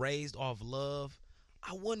that are raised off love,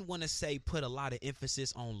 I wouldn't want to say put a lot of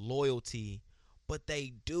emphasis on loyalty, but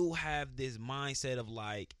they do have this mindset of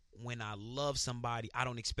like, when I love somebody, I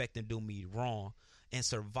don't expect them to do me wrong. And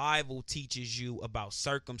survival teaches you about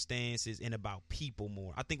circumstances and about people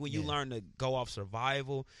more. I think when you learn to go off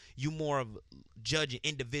survival, you more of judging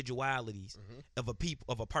individualities of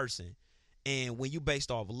a person. And when you based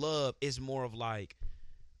off love, it's more of like,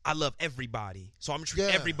 I love everybody, so I'm treating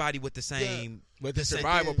Yeah. everybody with the same. But the same-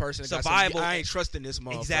 survival person, got some- survival. I ain't trusting this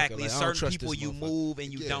motherfucker. Exactly. Like, I don't Certain trust people this you motherfucker. move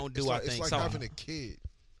and you Yeah, don't do. It's like, I think it's like so. having a kid.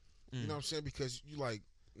 You Mm. know what I'm saying? Because you like,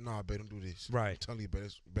 nah, babe, don't do this. Right. I'm telling you, babe,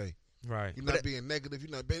 babe. Right. You're not being negative. You're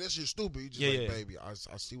not, babe, that's just stupid. You just Yeah, like, yeah. baby, I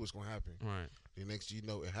see what's gonna happen. Right. The next you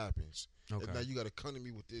know, it happens. Okay. And now you got to come to me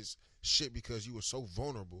with this shit because you were so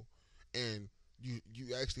vulnerable, and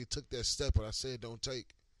you actually took that step that I said don't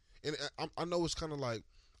take. And I know it's kind of like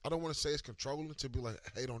I don't want to say it's controlling to be like,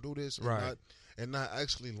 hey, don't do this, and Right. not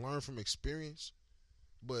actually learn from experience,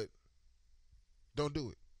 but don't do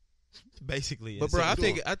it. Basically, But bro, I do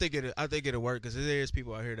think it'll work because there's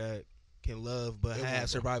people out here that can love but They have won't, bro.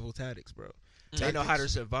 survival tactics, bro. They know how to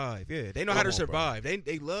Tactics? survive. Yeah, they know They how to won't, bro. survive.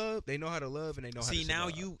 They love. They know how to love, and they know how to see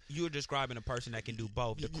survive. now you're describing a person that can do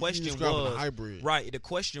both. The You question describing a was hybrid. right. The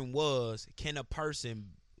question was, can a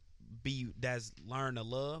person be that's learned to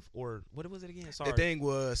love, or what was it again? Sorry. The thing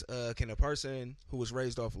was, can a person who was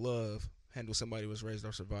raised off love handle somebody who was raised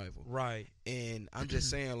off survival? Right. And I'm just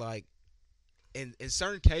saying, like, in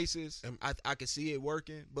certain cases, I could see it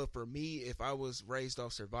working. But for me, if I was raised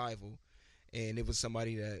off survival, and it was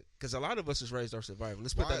somebody that, because a lot of us is raised off survival.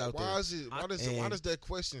 Let's put that out there. Why does that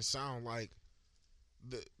question sound like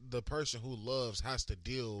the person who loves has to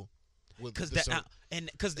deal with Because this?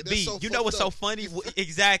 because That's B, so you know what's so fucked up. funny?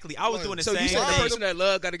 Exactly. I was Like, doing the So same you saying the thing. person that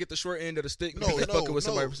love got to get the short end of the stick? No, because they no, fucking with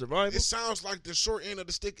somebody no. for survival. It sounds like the short end of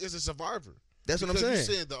the stick is a survivor. That's what I'm Because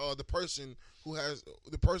saying. you said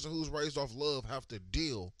the person who's raised off love have to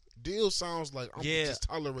deal. Deal sounds like I'm Yeah. just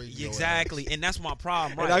tolerating your Exactly, and that's my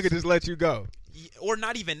problem, And right? I could just let you go. Or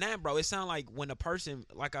not even that, bro. It sounds like when a person,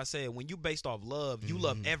 like I said, when you based off love, you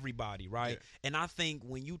love everybody, right? Yeah. And I think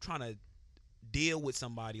when you trying to deal with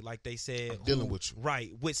somebody, like they said, I'm dealing with you.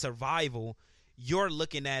 right, with survival, you're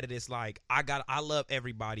looking at it as like, I love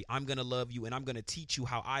everybody. I'm gonna love you, and I'm gonna teach you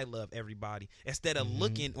how I love everybody. Instead of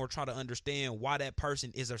looking or try to understand why that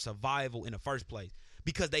person is a survival in the first place,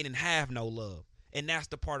 because they didn't have no love. And that's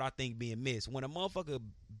the part I think being missed. When a motherfucker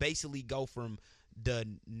basically go from the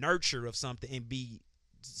nurture of something and be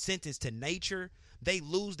sentenced to nature, they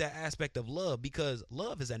lose that aspect of love, because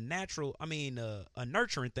love is a natural, a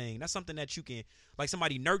nurturing thing. That's something that you can, like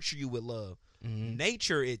somebody nurture you with love.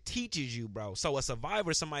 Nature, it teaches you, bro. So a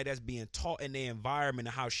survivor is somebody that's being taught in their environment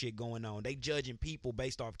and how shit going on. They judging people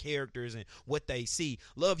based off characters and what they see.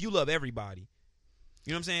 Love, you love everybody.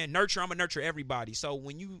 You know what I'm saying? Nurture, I'm gonna nurture everybody. So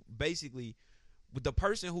when you basically, with the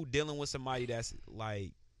person who dealing with somebody that's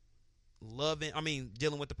like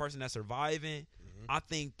dealing with the person that's surviving, I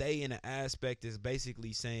think they in an aspect is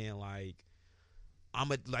basically saying like,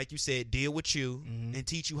 like you said, deal with you and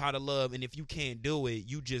teach you how to love, and if you can't do it,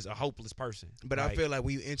 you just a hopeless person. But Like, I feel like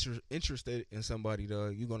we interested in somebody, though,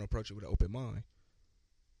 you're going to approach it with an open mind.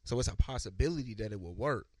 So it's a possibility that it will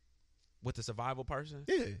work. with the survival person.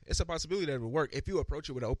 Yeah, it's a possibility that it will work. If you approach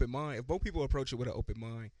it with an open mind, if both people approach it with an open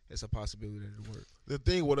mind, it's a possibility that it will work. The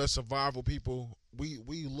thing with us survival people, we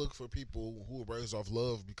look for people who are raised off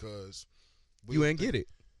love because You ain't get it.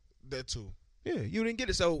 That too. Yeah, you didn't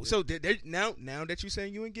get it. So now that you're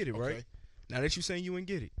saying you didn't get it, right? Okay. Now that you're saying you didn't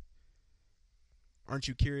get it, aren't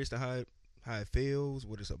you curious to how it feels,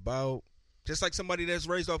 what it's about? Just like somebody that's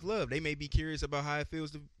raised off love, they may be curious about how it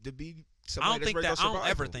feels to be I somebody don't that's think raised that. off I don't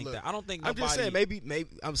survival. ever think Look, that. I don't think I'm nobody. just saying, maybe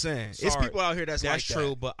I'm saying it's Sorry. people out here that's like true,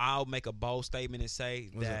 that. but I'll make a bold statement and say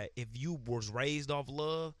What's that if you was raised off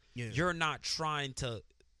love, Yeah. you're not trying to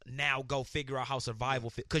now go figure out how survival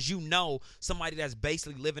fit, because you know somebody that's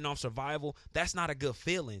basically living off survival, that's not a good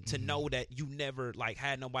feeling to know that you never like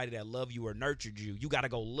had nobody that loved you or nurtured you. You got to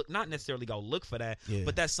go look, not necessarily go look for that, Yeah.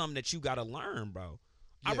 but that's something that you got to learn, bro.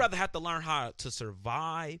 I'd Yeah. rather have to learn how to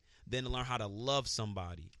survive than to learn how to love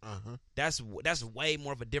somebody. That's way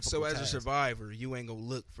more of a difficult So as a task. survivor, you ain't gonna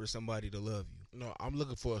look for somebody to love you. No, I'm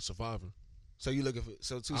looking for a survivor. So you looking for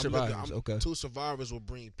two I'm survivors? looking- Okay. Two survivors will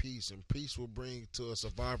bring peace, and peace will bring to a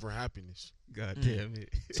survivor happiness. God damn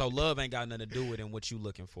it. So love ain't got nothing to do with it and what you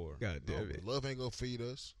looking for. God No, damn it. love ain't gonna feed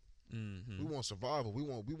us. Mm-hmm. We want survival. We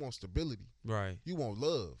want stability. Right, You want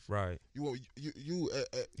love. right. You want He you.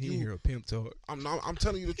 ain't hear a pimp talk. I'm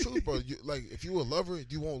telling you the truth, bro. Like if you a lover,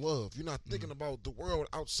 you want love. You're not thinking about the world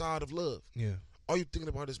outside of love. Yeah. All you thinking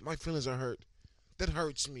about is my feelings are hurt. That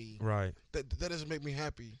hurts me. Right, That doesn't make me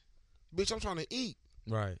happy. Bitch, I'm trying to eat.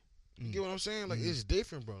 right. You get what I'm saying? Like it's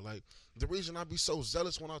different, bro. Like the reason I be so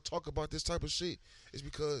zealous when I talk about this type of shit is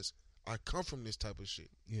because I come from this type of shit.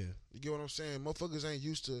 Yeah. You get what I'm saying? Motherfuckers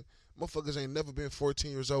ain't never been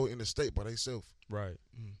 14 years old in the state by themselves. Right,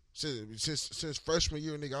 Since freshman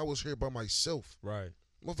year, nigga, I was here by myself. right.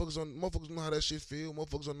 Motherfuckers don't know how that shit feel.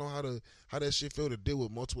 Motherfuckers don't know how that shit feel to deal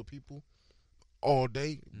with multiple people all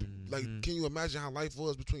day. Like, can you imagine how life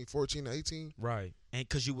was between 14 and 18? Right. And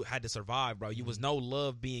because you had to survive, bro. You was no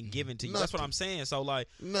love being given to you. That's what Nothing. I'm saying. So, like,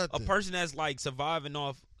 Nothing. a person that's, like,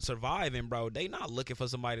 surviving, bro, they not looking for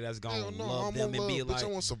somebody that's going Hell to no, love I them want and be love, bitch. like. I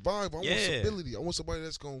want survival. I want stability. I want somebody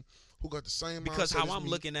that's who got the same Because mindset how as I'm me.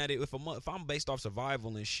 looking at it, if I'm based off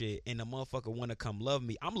survival and shit, and the motherfucker want to come love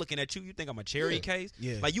me, I'm looking at you. You think I'm a cherry case?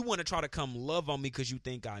 Yeah. Like you want to try to come love on me because you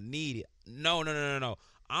think I need it. No.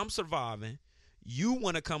 I'm surviving. You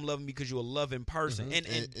want to come love me because you're a loving person, and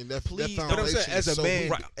that please, that But I'm saying, foundation as is a so man,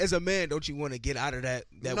 weak. as a man, don't you want to get out of that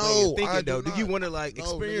No, way of thinking I do though? Do you not. want to like No,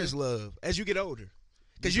 experience nigga. love as you get older?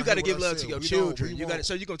 Because You you got to heard give what I love to said. your We don't- children. we You got won't-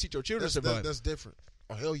 so you gonna teach your children That's, survival. that's different.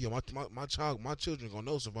 Oh hell yeah, my children gonna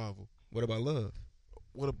know survival. What about love?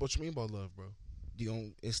 What you mean by love, bro? You gonna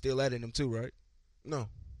instill that in them too, right? No,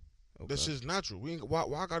 that's just natural. We ain't, why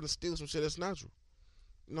I gotta steal some shit that's natural?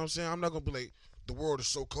 You know what I'm saying? I'm not gonna be like the world is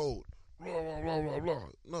so cold. Blah blah blah blah blah.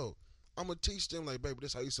 No, I'm gonna teach them like, baby,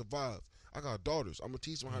 this is how you survive. I got daughters. I'm gonna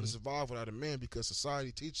teach them how to survive without a man because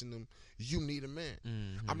society teaching them you need a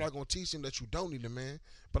man. I'm not gonna teach them that you don't need a man,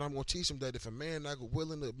 but I'm gonna teach them that if a man not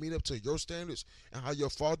willing to meet up to your standards and how your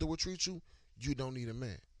father would treat you, you don't need a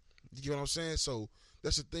man. You get what I'm saying? So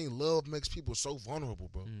that's the thing. Love makes people so vulnerable,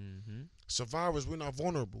 bro. Survivors, we're not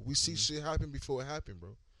vulnerable. We see shit happen before it happened,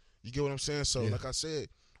 bro. You get what I'm saying? So, like I said,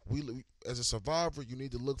 we as a survivor, you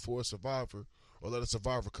need to look for a survivor or let a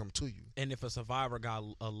survivor come to you. and if a survivor got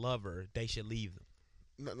a lover, they should leave them.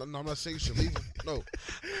 No, I'm not saying you should leave them. No.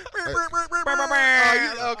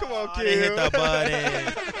 Oh, come on, They hit kid. the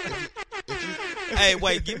button. Hey,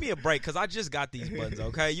 wait, give me a break because I just got these buttons.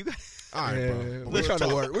 Okay, you got. All right, bro. But We're trying to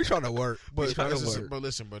work. We're trying to work. But We're trying to listen, work. bro,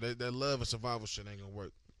 listen, bro. That love and survival shit ain't gonna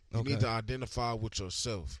work. You Okay. need to identify with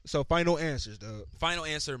yourself. So final answers, dog. Final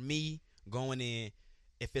answer: me going in.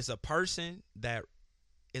 If it's a person that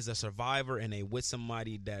is a survivor and they with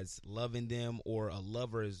somebody that's loving them, or a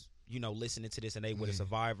lover is listening to this and they with a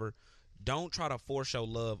survivor, don't try to force your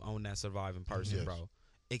love on that surviving person, Yes. bro.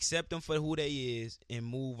 Accept them for who they is and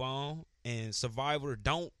move on. And survivor,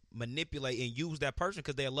 don't manipulate and use that person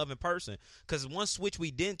because they're a loving person. Because one switch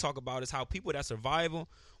we didn't talk about is how people that survival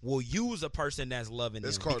will use a person that's loving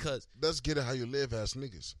That's them. called. Because, Let's get it how you live as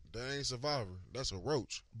niggas. That ain't survivor. That's a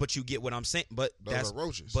roach. but you get what I'm saying. But Those that's are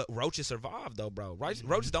roaches. But roaches survive though, bro.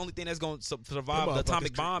 Roaches the only thing that's gonna survive Them the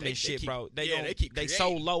atomic motherfuckers, bomb they and shit, keep- bro. They yeah, gon- they keep they so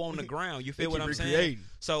creating. low on the ground. You feel They what keep I'm saying? recreating.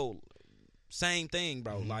 So same thing,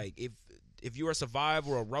 bro. Like if you're a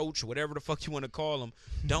survivor, a roach, whatever the fuck you want to call them,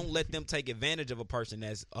 don't let them take advantage of a person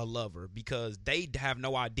that's a lover because they have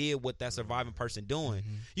no idea what that surviving person doing.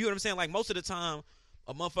 You know what I'm saying? Like most of the time,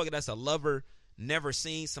 a motherfucker that's a lover never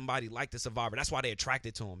seen somebody like the survivor. That's why they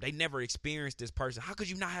attracted to him. They never experienced this person. How could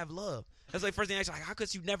you not have love? That's like first thing I ask, like, how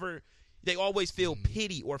could you never? They always feel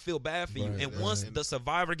pity or feel bad for you. Right, And once the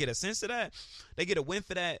survivor get a sense of that, they get a win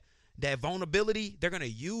for that vulnerability, they're gonna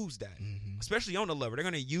use that. Especially on the lover, they're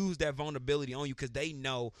gonna use that vulnerability on you because they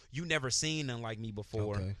know you never seen nothing like me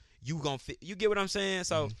before. Okay. You gonna you get what I'm saying?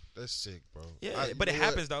 So That's sick, bro. yeah, You but it know what?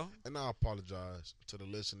 happens though. And I apologize to the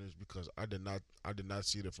listeners because I did not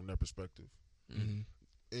see it from that perspective. Mhm.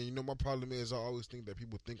 And my problem is I always think that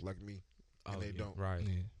people think like me, and they don't. Right.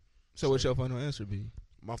 Yeah. So what's your final answer be?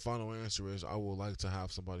 My final answer is I would like to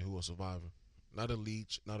have somebody who a survivor, not a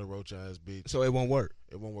leech, not a roach ass bitch. So it won't work.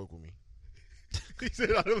 It won't work with me. He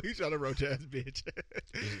said, "I don't trying to roach ass bitch."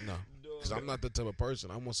 No, because I'm not that type of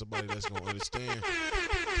person. I want somebody that's gonna understand.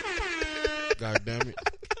 God damn it!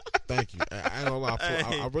 Thank you. I ain't gonna lie.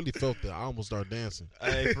 I really felt that. I almost started dancing.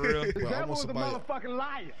 Hey, for real. But I want somebody. motherfucking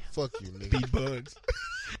liar. Fuck you, nigga. Beat buns.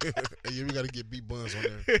 Yeah, we gotta get beat buns on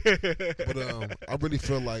there. But I really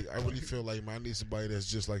feel like man, I need somebody that's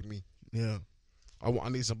just like me. Yeah. I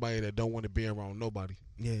need somebody that don't want to be around nobody.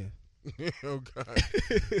 Yeah. Oh God,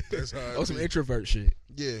 that's how. Oh, some introvert shit.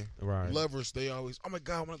 Yeah, Right. lovers. They always. Oh my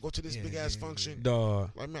God, I want to go to this Yeah, big ass yeah, function. Dog.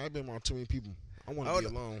 Like man, I've been around too many people. I want Oh, to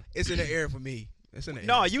be alone. It's in the air for me. It's in the air.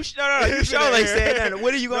 No, you It's in you sure the they air. said that.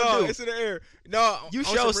 What are you gonna No, do? it's in the air. No, You on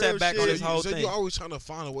sure some sat real back on shit. this whole so thing. you always trying to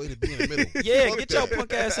find a way to be in the middle. Yeah, Fuck get that. your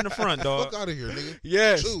punk ass in the front, dog. Fuck out of here, nigga.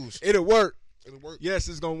 Yes, Choose. it'll work. It'll work. Yes,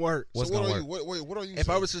 it's gonna work. What's so what gonna are you? What are you? If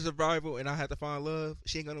I saying? was to survival and I had to find love,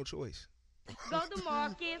 she ain't got no choice. Go to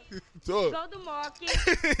market. Dog, Go to market.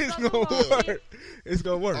 It's Go to gonna market. work. It's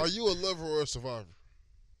gonna work. are you a lover or a survivor?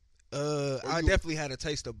 I you- definitely had a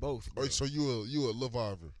taste of both. Bro. Or so you a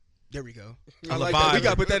survivor? There we go. A I like that. We Leviver.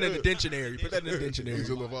 gotta put that in the dictionary. Put that in the He's a dictionary.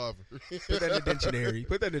 survivor. Put that in the dictionary.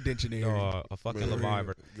 Put that in the dictionary. A fucking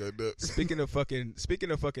Leviver. Got that. Speaking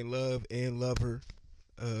of fucking love and lover,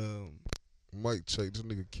 Mike check. This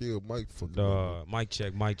nigga killed Mike. Fucking. Dog. Mic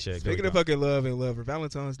check. Mic check. speaking of fucking love and lover,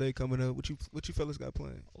 Valentine's Day coming up. What you fellas got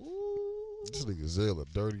planned? This nigga Zell a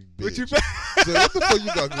dirty bitch. What you? Zell, what the fuck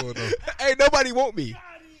you got going on? Ain't nobody want me.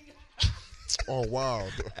 Oh wow.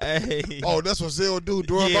 Hey. Oh, that's what Zell do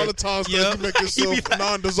during Yeah, Valentine's Day. yeah. You make yourself He be like-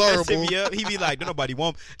 non-desirable. Yep. He be like, "Don't nobody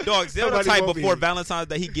want." Dog, Zell the Nobody type want before me. Valentine's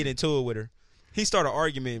Day he get into it with her. He start an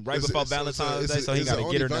argument right before Valentine's Day, so he got to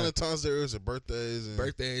get her done. Valentine's Day or is it birthdays? And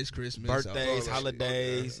Birthdays, Christmas, Birthdays, all that shit.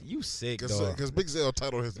 holidays. You sick, dog. Because Big Zell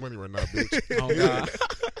tight on his money right now, bitch. Oh God.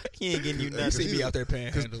 He ain't getting you Hey, You nothing. see me out there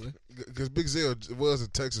panhandling. Because Big Zell was in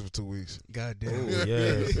Texas for 2 weeks. God damn. Oh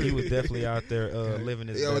yeah, he was definitely out there living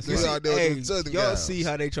his Yeah, best but life. out there with Hey, them Southern y'all guys. see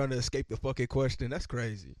how they trying to escape the fucking question? That's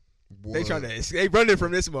crazy. Boy. They trying to. They running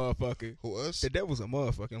from this motherfucker. Who, us? The devil's a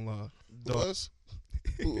motherfucking law. Who, us?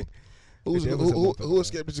 Who, The devil's a who motherfucker.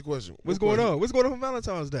 escaped this question? What's What going question? on? What's going on for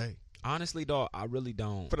Valentine's Day? Honestly, dog, I really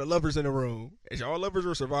don't. For the lovers in the room, is y'all lovers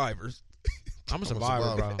or survivors? I'm a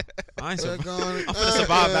survivor, bro. I ain't They're survivor. gone. I'm finna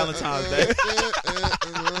survive Valentine's Day.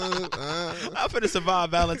 I'm finna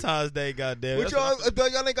survive Valentine's Day. Goddamn. What y'all?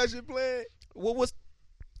 Y'all ain't got shit planned. What was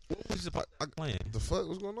playing? The fuck?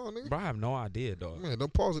 What's going on, nigga? Bro, I have no idea, dog. Man,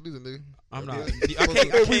 don't pause it either, nigga. I'm not. Yeah. I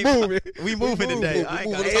can't. We moving. We moving today. I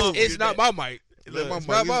ain't got time for It's you not today. my mic. Look, It's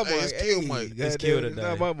my not my mic. Hey, mic. it's kill Hey, mic. It's goddamn, kill It's today.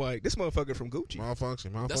 not my mic. This motherfucker from Gucci.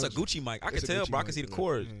 Malfunction. That's a Gucci mic. I can It's a tell, Gucci bro. I can mic. see the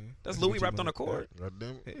chords. Yeah. That's It's a Louis Gucci rapped on the mic. chord. God damn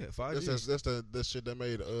it. Yeah, 5G. That's that shit that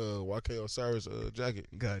made YK Osiris jacket.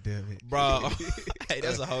 God damn it, Bro, hey,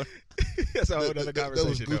 that's a whole. That's a whole other That was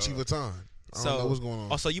conversation. Gucci dog. Vuitton. I don't So, know what's going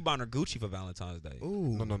on. Oh, so you buying her Gucci for Valentine's Day?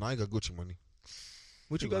 Ooh, No, I ain't got Gucci money.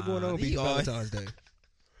 what you got going on? B Valentine's Day.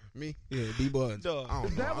 Me? Yeah, B Buns. Dog. I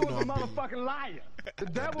don't know. I know I'm big. liar. The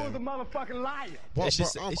devil is a motherfucking liar. Bro, It's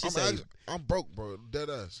just- it's just a- I'm broke, bro. Dead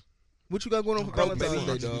ass. What you got going on for Broke, Valentine's baby.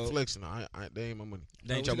 Day, I just be dog? flexing. They ain't my money.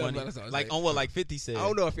 They ain't What your you got money. Valentine's Like Day? on what? Like 50 said. I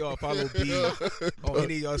don't know if y'all follow B on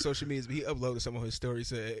any of y'all social medias, but he uploaded some of his stories.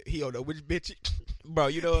 Said he don't know which bitch Bro,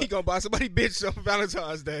 you know he gonna buy somebody bitch on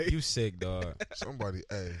Valentine's Day. you sick, dog. Somebody,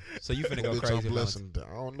 hey. So you finna go Bitch, crazy. I'm about it. blessing.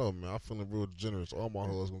 I don't know, man. I'm feeling real generous. All my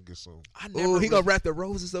hoes gonna get some. I never. Oh, he really- gonna wrap the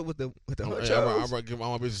roses up with the Hey, I might give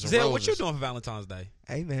all my bitches some Zell, what you roses. doing for Valentine's Day?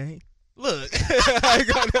 Hey man, Look, I ain't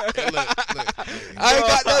got nothing. Look. I ain't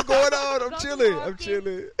got nothing going on. Go I'm to chilling. I'm market.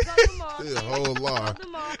 chilling. Go to market. Yeah, whole lie. Go to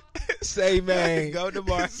market. Say man, go to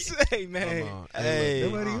market. say man. Hold on. Hey.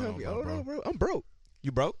 look, Nobody I don't help me. know, Hold on, bro. I'm broke.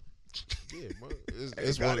 You broke? Yeah, bro.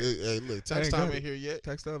 It's got one. it. Hey, look, I tax ain't time got ain't here yet.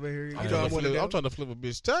 Text over here. You I'm know trying I'm to one of I'm them. trying to flip a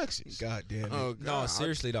bitch taxes. God damn it. Oh, No, God.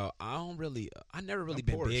 seriously though. I never really I'm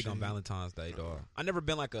been poor big shit. on Valentine's Day, dog. I never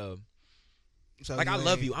been like a So like I you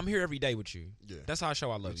love ain't- you. I'm here every day with you. Yeah. That's how I show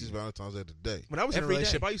I love It's just you. Valentine's Day today. When I was in a Every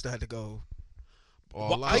relationship, day. I used to have to go. All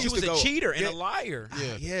Well, lies. you used was to a go- cheater and yeah. a liar.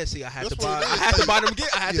 Yeah. Yeah, see, I had That's to what buy. it I is. had to buy them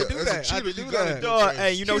gift. I had Yeah, to do as a that. I had cheater, to you do gotta that. do Dog,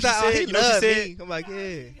 hey, you know what She she was like, said? he You know what she loved said? me. I'm like,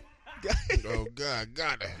 yeah. Oh God,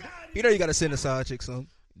 got that. You know you gotta send a side chick some.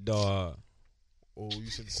 Dog. Oh, you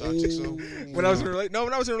said the side chick something? When I was in a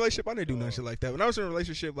when I was in a relationship, I didn't do nothing shit like that. When I was in a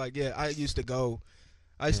relationship, like yeah, I used to go.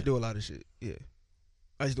 I used to do a lot of shit. Yeah,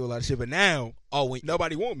 I used to do a lot of shit. But now Oh, when,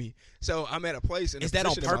 nobody want me, so I'm at a place. In is a that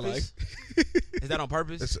on position in my purpose? Is that on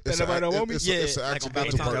purpose? It's nobody don't want me? It's, Yeah, it's an like on accidental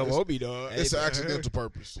Valentine's Don't purpose. want me, dog. It's an Hey, accidental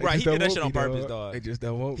purpose. they Right, just he do don't that want shit on me, purpose, dog. They just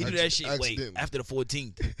don't want He me. do that shit. Wait, Accidentally. after the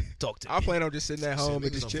 14th, talk to I me. plan on just sitting at home and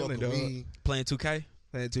Niggas just don't chilling, fuck with dog. me, Playing 2K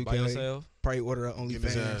Playing by 2K. yourself. Probably order a getting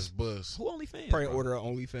his ass OnlyFans. bust. Who only fans? Probably bro? order a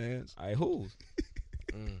OnlyFans. All right, who?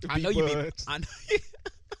 Mm. I know you be. B-Buds. I know.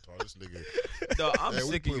 Oh, this nigga. Dog, I'm Hey,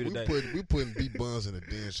 sick of you today. We putting B buns in the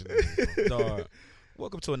den. Shit, Dog.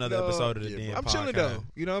 Welcome to another No, episode of the yeah, Den bro. I'm Podcast. chilling though.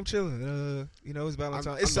 You know, I'm chilling. You know, it's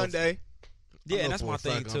Valentine's. It's I know- Sunday. Yeah, I know and that's for my a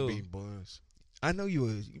fact thing I'm too. beating buns. I know you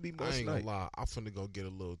was. You be I most ain't night. gonna lie. I'm finna go get a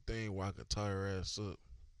little thing where I can tie her ass up.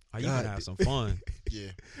 Oh, you God gonna have some fun Yeah,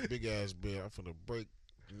 big ass bed. I'm finna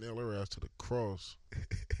nail her ass to the cross.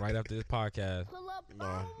 right after this podcast. No,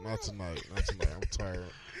 not tonight. Not tonight. I'm tired.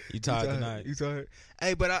 You tired tonight? You tired?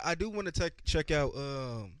 Hey, but I do want to check out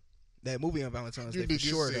that movie on Valentine's You Day for niggas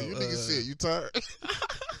sure. sick. Though. You niggas sick. You tired?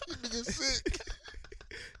 You niggas sick.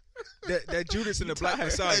 That Judas and the Black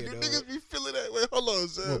Messiah. Hey, the though. niggas be feeling that way. Hold on,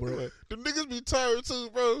 Zach. What, bro? The niggas be tired too,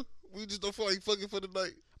 bro. We just don't feel like fucking for the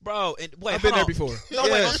night. Bro, and wait, I've been there hold on. before. No,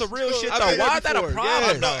 wait, Yeah. on some real shit I've though. been there Why is that a before. problem? Yeah.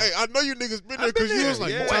 I know, hey, I know you niggas been there I've been because you there, was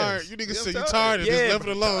like, yeah. you tired. You niggas Yeah, said I'm you tired. tired and Yeah, just left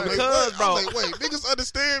it alone. Like, because, what? bro- I'm like, wait, niggas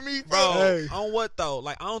understand me, Bro, Hey. on what though?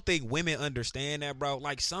 Like, I don't think women understand that, bro.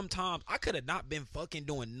 Like, sometimes I could have not been fucking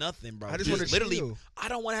doing nothing, bro. I just wanna literally, chill. I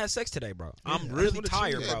don't want to have sex today, bro. Yeah, I I'm just really wanna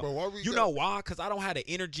tired, chill. Yeah, bro. bro, why we You got- know why? Because I don't have the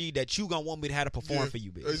energy that you gonna want me to have to perform Yeah, for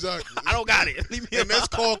you, bitch. Exactly. I don't got it. Leave me And that's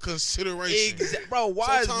alone. called consideration. Bro,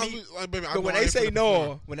 why Sometimes is me? we, like, baby, I But know when I they ain't say finna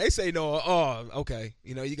perform. no, okay,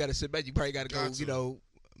 you know, you got to sit back. You probably got to go, Got to. you know,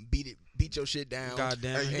 beat your shit down. God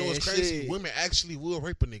damn. Hey, you it. know what's And crazy? shit. Women actually will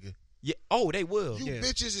rape a nigga. Yeah. Oh, they will. You Yeah.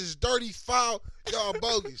 bitches is dirty, foul. Y'all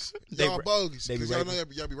bogus. They Y'all ra- bogus. they be Because y'all know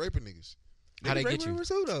raping. y'all be raping niggas. How they be get you? raping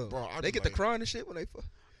too, though. Bro, I they be get like- the crying and shit when they fuck.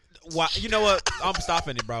 Why? You know what? I'm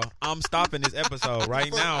stopping it, bro. I'm stopping this episode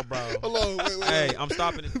right now, bro. Hold on, wait. Hey, I'm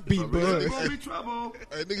stopping it. Beat buns. Gonna be trouble.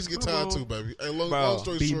 Hey, niggas get tired too, baby. Hey, long Bro,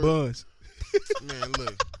 story Beat short. buns. Man,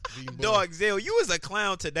 look. Dog, Zell, you was a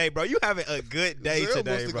clown today, bro. You having a good day Zell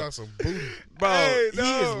today, must bro. got some booty. Bro, Hey, he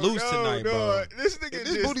is loose tonight, bro. This nigga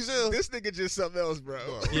This just booty Zell. this nigga just something else, bro.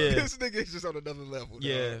 Yeah. This nigga is just on another level.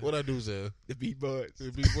 Yeah. dog. What I do, Zell? The beat buds.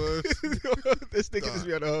 The big buzz. This nigga just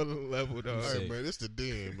be on a whole other level, dog. Hey, man, this the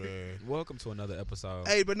den, man. Welcome to another episode.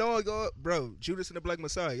 Hey, but no, bro, Judas and the Black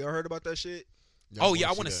Messiah. Y'all heard about that shit? Oh, yeah,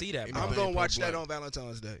 I wanna see that, bro. I'm Anything gonna watch pro-black. that on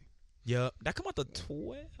Valentine's Day. Yep. That come out the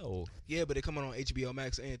 12th. Yeah, but it coming on HBO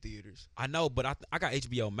Max and theaters. I know, but I got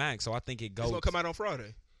HBO Max, so I think it goes. It's gonna come out on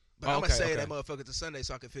Friday. But Oh, I'm okay, gonna say okay. that motherfucker to Sunday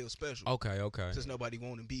so I can feel special. Okay. Since nobody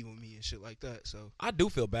want to be with me and shit like that. So I do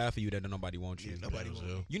feel bad for you that nobody wants you. yeah, nobody want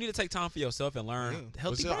me. You need to take time for yourself and learn Yeah.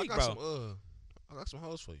 healthy Zell, break, I bro. got I got some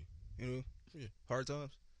hoes for you. You know? Yeah. Hard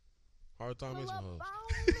times. Hard time is some hoes.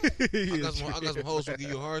 I got some hoes who give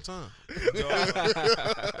you a hard time.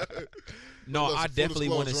 No, Full I definitely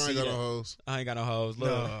want to disclosure, see I ain't got that. no hoes. I ain't got no hoes. Look.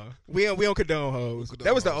 Nah. We don't condone hoes. Condone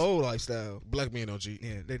That was the hoes. old lifestyle. Black men don't cheat.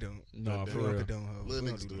 Yeah, they don't. No, They for don't real. condone hoes. Little We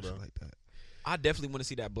don't niggas do no shit that. like that. I definitely want to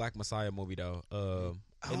see that Black Messiah movie though. I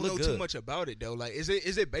It don't look know good. too much about it though. Like, is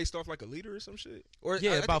it based off like a leader or some shit? Or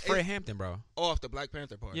Yeah, I about think Fred it's Hampton, bro. off the Black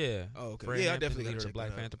Panther part. Yeah. Oh, okay. Fred Yeah, I Hampton, definitely leader gotta of the check Black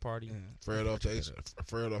that out. Panther Party. Yeah.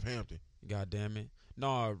 Fred off Hampton. God damn it. No,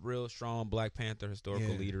 a real strong Black Panther historical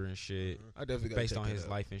Yeah. leader and shit. I definitely gotta Based check on that his out.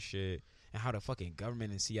 life and shit. And how the fucking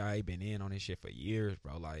government and CIA been in on this shit for years,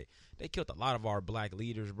 bro. Like, they killed a lot of our black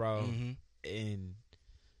leaders, bro. Mhm. And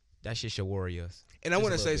that shit should worry us. And I Just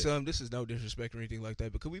want a to little say bit. something. This is no disrespect or anything like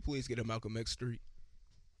that, but could we please get a Malcolm X Street?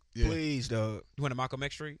 Yeah. Please, dog. You want a Malcolm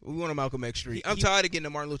X Street? We want a Malcolm X Street. He- I'm he- tired of getting a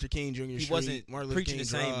Martin Luther King Jr. He Street. wasn't Martin Luther preaching King the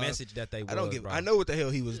same Drive. message that they I don't was, give. bro. I know what the hell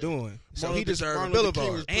he was doing. So Martin he Luther- deserved a Martin Luther King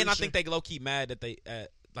boulevard. was And I preaching. think they low key mad that they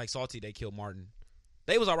like salty they killed Martin.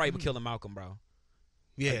 They was alright with killing Malcolm, bro.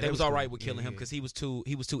 Yeah, Like, that they was cool. alright with killing Yeah, him yeah. because he was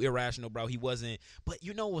too irrational, bro. He wasn't. But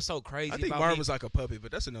you know what's so crazy? I think about Martin me? was like a puppet,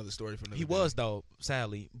 but that's another story for another He day. was though,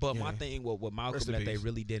 sadly. But my Yeah. thing with Malcolm Rest in that they peace.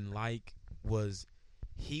 really didn't like was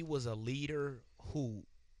he was a leader who,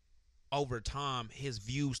 over time, his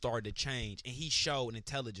views started to change, and he showed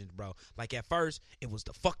intelligence, bro. Like at first, it was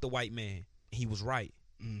the fuck the white man. He was right.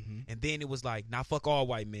 Mm-hmm. And then it was like, not fuck all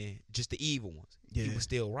white men, just the evil ones. He Yeah. was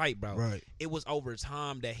still right, bro. Right. It was over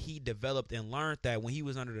time that he developed and learned that when he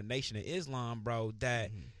was under the Nation of Islam, bro,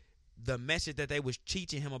 that the message that they was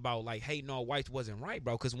teaching him about like hating all whites wasn't right,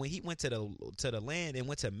 bro. Because when he went to the land and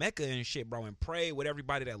went to Mecca and shit, bro, and prayed with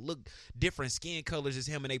everybody that looked different skin colors as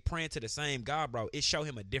him and they praying to the same God, bro, it showed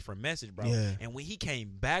him a different message, bro. Yeah. And when he came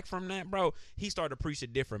back from that, bro, he started to preach a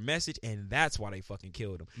different message, and that's why they fucking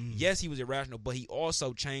killed him. Yes, he was irrational, but he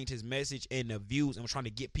also changed his message and the views and was trying to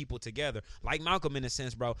get people together. Like Malcolm in a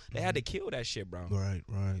sense, bro. They had to kill that shit, bro. Right.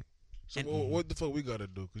 So And- what the fuck we gotta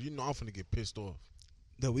do? Because you know I'm finna get pissed off.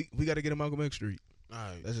 No, we got to get a Malcolm X Street. All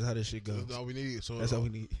right. That's just how this shit goes. That's all we need. So That's all we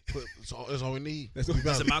need. That's all we need. That's all we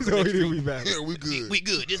That's a need. Malcolm That's all X we need. Street. We back. Yeah, we good. We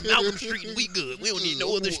good. Just Malcolm Street and we good. We don't need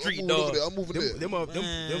no other street, dog. I'm moving there.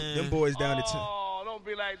 Them boys down to Oh, don't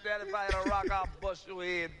be like that. If I had a rock, I'll bust your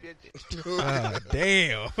head, bitch. Ah,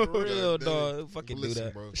 damn. For real, Damn it. dog. Fucking do Listen,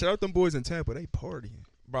 that. bro. Shout out them boys in Tampa. They partying.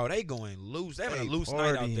 Bro, they going loose. They having a They loose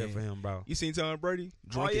night out there partying. for him, bro. You seen Tom Brady?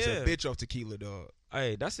 Drunk as yeah. a bitch off tequila, dog.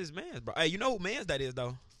 Hey, that's his man's, bro. Hey, you know who man's that is,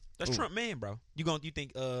 though? That's Who? Trump man, bro. You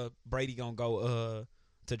think Brady gonna go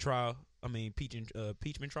to trial? I mean,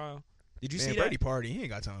 impeachment trial? Did you Man, see Brady that? party. He ain't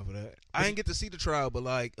got time for that. I didn't get to see the trial, but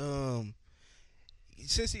like,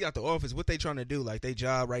 since he got the office, what they trying to do? Like, they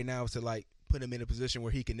job right now is to like put him in a position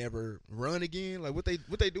where he can never run again. Like, what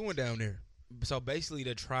they doing down there? So basically,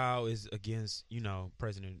 the trial is against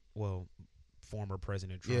former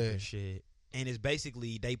President Trump Yeah. and shit, and it's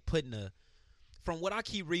basically they putting from what I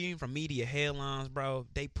keep reading from media headlines, bro,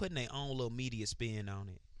 they putting their own little media spin on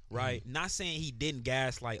it. Right, not saying he didn't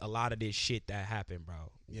gaslight a lot of this shit that happened, bro.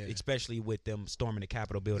 Yeah. Especially with them storming the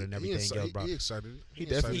Capitol building and He everything else, bro. He excited. He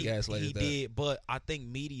definitely excited. gaslighted He that. did, but I think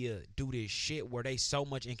media do this shit where they so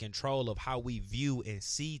much in control of how we view and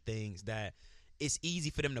see things that it's easy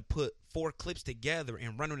for them to put 4 clips together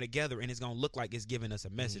and run them together, and it's gonna look like it's giving us a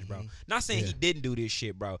message, bro. Not saying he Yeah. didn't do this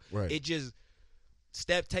shit, bro. Right. It just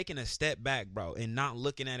taking a step back, bro, and not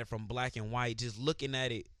looking at it from black and white, just looking at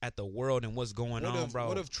it at the world and what's going on, bro.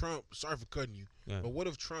 What if Trump? Sorry for cutting you, Yeah. but what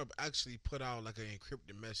if Trump actually put out like an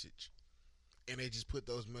encrypted message, and they just put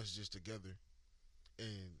those messages together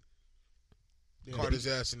and caught his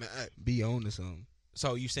ass in the act? Be on to something.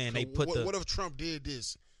 So you saying they So put what if Trump did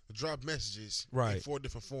this? Drop messages in Right. 4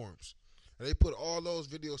 different forms, and they put all those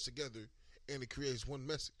videos together, and it creates one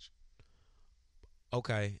message.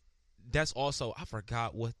 okay, that's also, I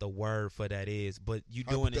forgot what the word for that is, but you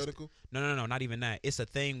doing it. Hypothetical? No, not even that. It's a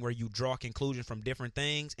thing where you draw conclusions from different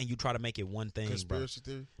things and you try to make it one thing. Conspiracy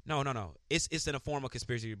theory? No. It's in a form of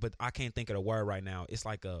conspiracy, but I can't think of the word right now. It's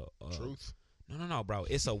like a Truth? No, bro.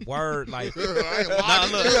 It's a word like. I ain't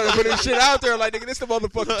lying. Nah, look. You gotta put this shit out there like, nigga, this the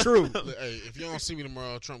motherfucking truth. Look, hey, if you don't see me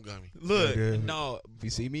tomorrow, Trump got me. Look, Yeah. no, If you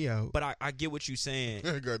see me out. but I get what you're saying.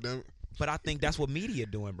 God damn it. But I think that's what media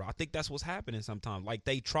doing, bro. I think that's what's happening sometimes. Like,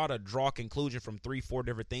 they try to draw a conclusion from 3-4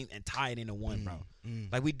 different things and tie it into one, bro.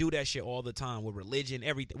 Like, we do that shit all the time with religion,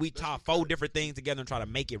 everything. We tie 4 different things together and try to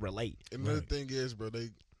make it relate. And another thing is, bro,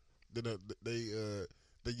 they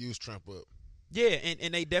use Trump up. Yeah,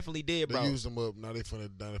 and they definitely did, They bro. used him up. Now they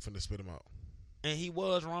finna spit him out. And he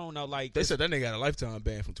was wrong, though. Like, They said that nigga got a lifetime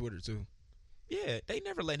ban from Twitter, too. yeah, they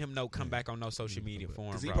never let him come back on no social media for him,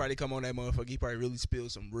 Because he bro. probably come on that motherfucker. He probably really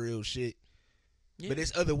spilled some real shit. Yeah. But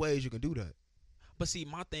there's other ways you can do that. But see,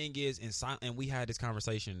 my thing is, and we had this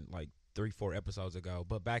conversation like 3-4 episodes ago.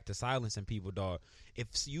 But back to silencing people, dog.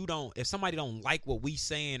 If somebody don't like what we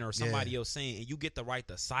saying or somebody else saying, and you get the right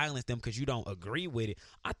to silence them because you don't agree with it,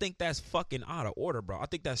 I think that's fucking out of order, bro. I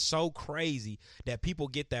think that's so crazy that people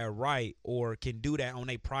get that right or can do that on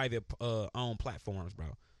their private own platforms,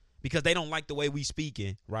 bro. Because they don't like the way we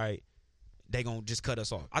speaking, right? They gonna just cut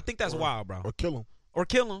us off. I think that's wild, bro. Or kill him. Or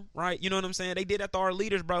kill him, right? You know what I'm saying? They did that to our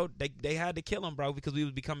leaders, bro. They had to kill him, bro, because we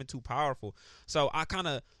was becoming too powerful. So I kind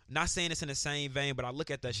of, not saying it's in the same vein, but I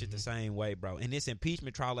look at that shit the same way, bro. And this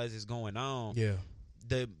impeachment trial as it's going on,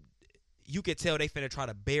 you could tell they finna try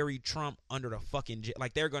to bury Trump under the fucking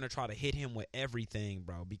like they're gonna try to hit him with everything,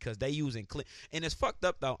 bro, because they using and it's fucked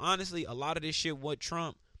up though. Honestly, a lot of this shit with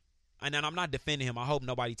Trump, and then I'm not defending him. I hope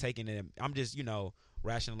nobody taking it. I'm just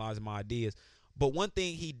rationalizing my ideas. But one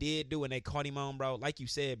thing he did do, and they caught him on, bro, like you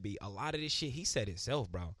said, B, a lot of this shit he said himself,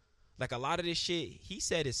 bro. Like, a lot of this shit he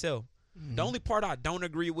said himself. Mm-hmm. The only part I don't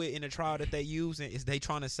agree with in the trial that they using is they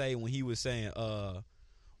trying to say when he was saying,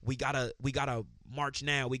 we gotta march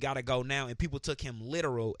now, we gotta go now, and people took him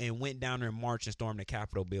literal and went down there and marched and stormed the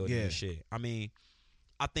Capitol building and shit. I mean,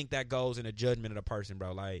 I think that goes in the judgment of the person,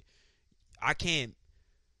 bro. Like, I can't.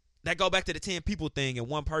 That go back to the 10 people thing and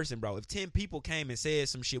one person, bro. If 10 people came and said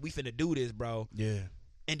some shit, we finna do this, bro. Yeah.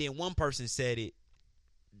 And then one person said it.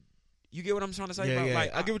 You get what I'm trying to say, bro? Yeah.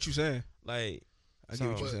 Like, I get what you're saying. Like, I get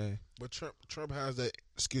what you're saying. But Trump has that.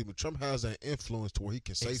 Trump has that influence to where he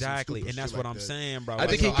can say exactly, some and that's shit what like I'm that. saying, bro. I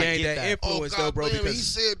think he gained that that influence though, bro. Damn, because he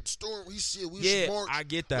said we should march. I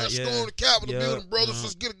get that. Let's storm the Capitol building, brothers.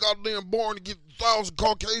 Let's get a goddamn barn and get 1,000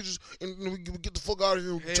 Caucasians, and we get the fuck out of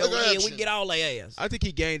here. And take action. We get all their ass. I think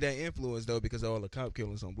he gained that influence though because of all the cop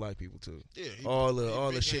killings on black people too. Yeah, all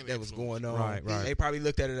the shit that was going on. Right. They probably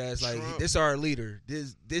looked at it as like, Trump, this our leader.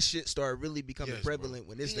 This shit started really becoming prevalent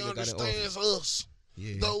when this nigga got in office. He understands us.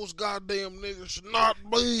 Yeah. Those goddamn niggas should not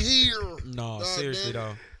be here. No, God seriously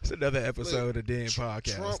though. It's another episode of Dan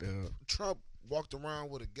Podcast. Trump walked around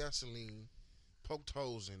with a gasoline, poked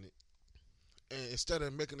holes in it, and instead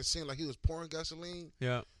of making it seem like he was pouring gasoline,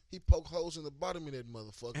 he poked holes in the bottom of that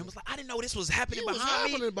motherfucker. And was like, I didn't know this was happening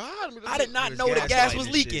behind me. I did not know the gas was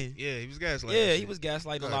leaking. Yeah, he was gaslighting. Yeah, he was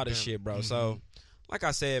gaslighting a lot of shit, bro. Mm-hmm. So, like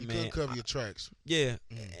I said, man, couldn't cover your tracks. Yeah,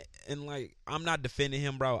 and like I'm not defending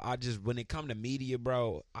him, bro. I just when it come to media,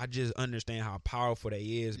 bro, I just understand how powerful they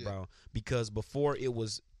is, bro. Because before it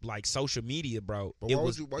was like social media, bro. But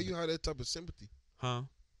why you have that type of sympathy? Huh?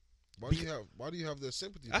 Why do you have that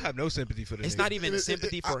sympathy? I have no sympathy for this. It's not even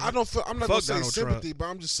sympathy for. I'm not gonna say Donald sympathy, Trump. but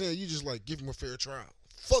I'm just saying you just like give him a fair trial.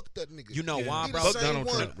 Fuck that nigga. You know why, bro? Fuck Donald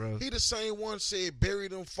Trump, bro. He the same one said bury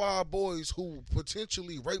them 5 boys who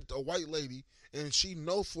potentially raped a white lady, and she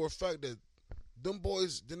know for a fact that them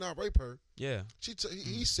boys did not rape her. Yeah.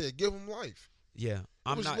 He said give them life. Yeah.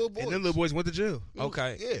 I'm not. And them little boys went to jail.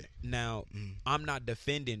 Okay. Yeah. Now I'm not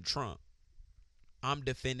defending Trump. I'm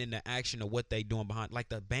defending the action of what they doing behind, like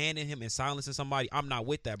the banning him and silencing somebody. I'm not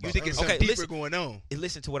with that, bro. You think it's something deeper going on?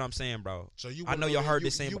 Listen to what I'm saying, bro. So I know y'all heard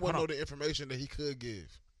this saying. You want to know the information that he could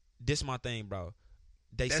give. This my thing, bro.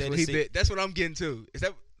 That's what I'm getting to. Is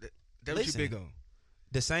that what you big on?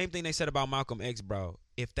 The same thing they said about Malcolm X, bro.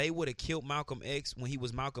 If they would have killed Malcolm X when he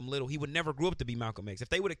was Malcolm Little, he would never grew up to be Malcolm X. If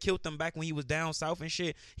they would have killed him back when he was down south and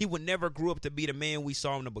shit, he would never grew up to be the man we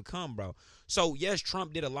saw him to become, bro. So, yes,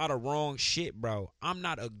 Trump did a lot of wrong shit, bro. I'm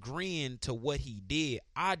not agreeing to what he did.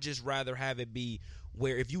 I just rather have it be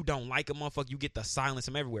where if you don't like a motherfucker, you get to silence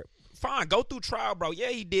him everywhere. Fine, go through trial, bro. Yeah,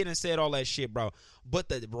 he did and said all that shit, bro. But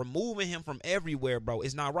the removing him from everywhere, bro,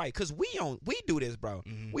 is not right. Because we do this, bro.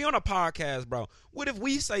 We on a podcast, bro. What if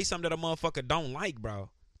we say something that a motherfucker don't like, bro?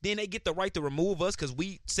 then they get the right to remove us because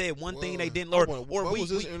we said one thing they didn't. What Or was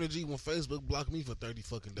this energy when Facebook blocked me for 30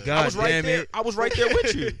 fucking days? God I was right damn there. it. I was right there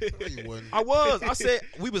with you. No, you wasn't. I was. I said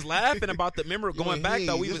we was laughing about the. Remember You going ain't back he.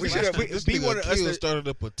 though. We This was should've- laughing. This be nigga one of us Akil that- started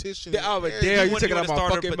a petition. Oh, but Yeah, damn, you wanted took it to out my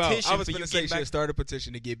start a fucking mouth. petition I was for going you to say getting should back- start a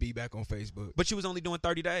petition to get B back on Facebook. But you was only doing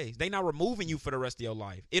 30 days. They not removing you for the rest of your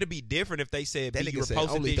life. It'd be different if they said, That "B, you nigga were said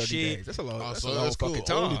posting only this 30 shit." days. That's a long, Oh, that's so a long that's cool. fucking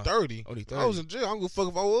time. Only 30. Only I was in jail. I'm gonna fuck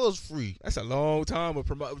if I was free. That's a long time of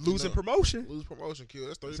losing No. promotion. Lose promotion, kill.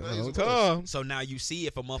 That's 30 That's a days. long of us. time. So now you see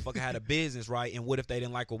if a motherfucker had a business, right? And what if they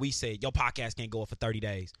didn't like what we said? Your podcast can't go up for 30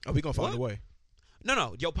 days. Oh, we gonna find What? a way.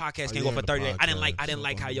 No, your podcast Oh, can't yeah, go up for the 30 days. I didn't podcast.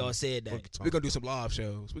 like how y'all said Fuck that. you talking We gonna do about. some live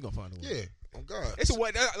shows. We gonna find a way. Yeah. Oh God. It's a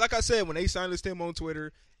way. Like I said, when they silenced him on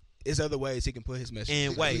Twitter, there's other ways he can put his message. And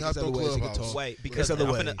There's wait, other ways he can talk. Wait, because There's I'm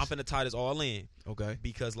other finna, ways. I'm finna tie this all in. Okay.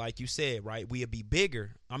 Because like you said, right, we'll be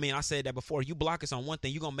bigger. I mean, I said that before. You block us on one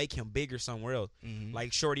thing, you gonna make him bigger somewhere else. Mhm.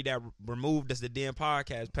 Like Shorty that removed us the damn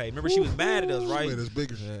podcast page. Remember, she was mad at us, right? Made us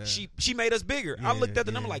bigger. Yeah. She made us bigger. I looked at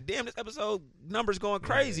the number yeah. like, damn, this episode number's going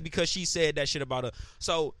crazy because she said that shit about her.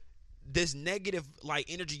 So this negative like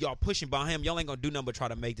energy y'all pushing behind him, y'all ain't gonna do nothing but try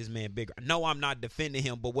to make this man bigger. No, I'm not defending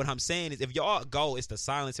him, but what I'm saying is if y'all goal is to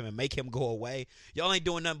silence him and make him go away, y'all ain't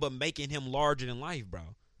doing nothing but making him larger than life, bro.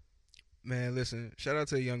 Man, listen. Shout out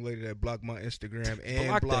to a young lady that blocked my Instagram and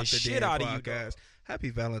Blocked the blocked the shit damn out of you, podcast. dog. Happy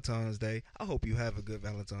Valentine's Day. I hope you have a good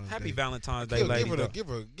Valentine's Day. Happy Valentine's Day, Kill, lady.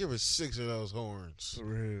 give her 6 of those horns. For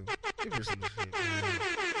real. Give her some shit, man.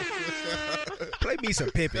 Play me some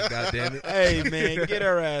pimping, goddammit. Hey man, get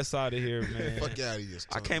her ass out of here, man. Fuck out of here.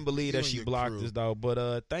 I Tony. can't believe You that and she your blocked crew. us though.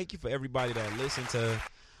 But thank you for everybody that listened to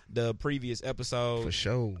the previous episode. For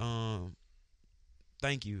sure.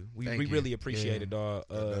 Thank you. We Thank you. really appreciate Yeah. it,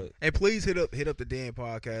 dog. And please hit up the damn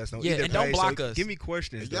podcast. On Yeah, either and don't page. block So us. Give me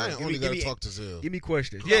questions. Y'all dog. ain't only gotta talk to Zell. Give me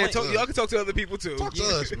questions. Yeah, Yeah, like- y'all can talk to other people too. Talk to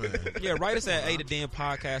us, man. Yeah, write us at The Damn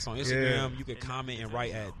Podcast on Instagram. Yeah. You can comment and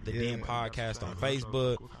write at The Yeah. Damn Podcast on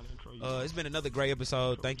Facebook. It's been another great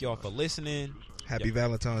episode. Thank you all for listening. Happy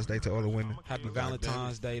Valentine's Day to all the women. Happy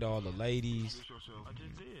Valentine's Day to all the ladies.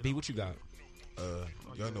 B, what you got?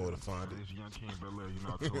 Y'all know where to find it. This young King Bel-Air, you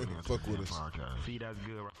know, I told him Fuck with us. podcast. See, that's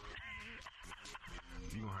good. Right?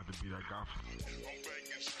 You gonna have to be that guy.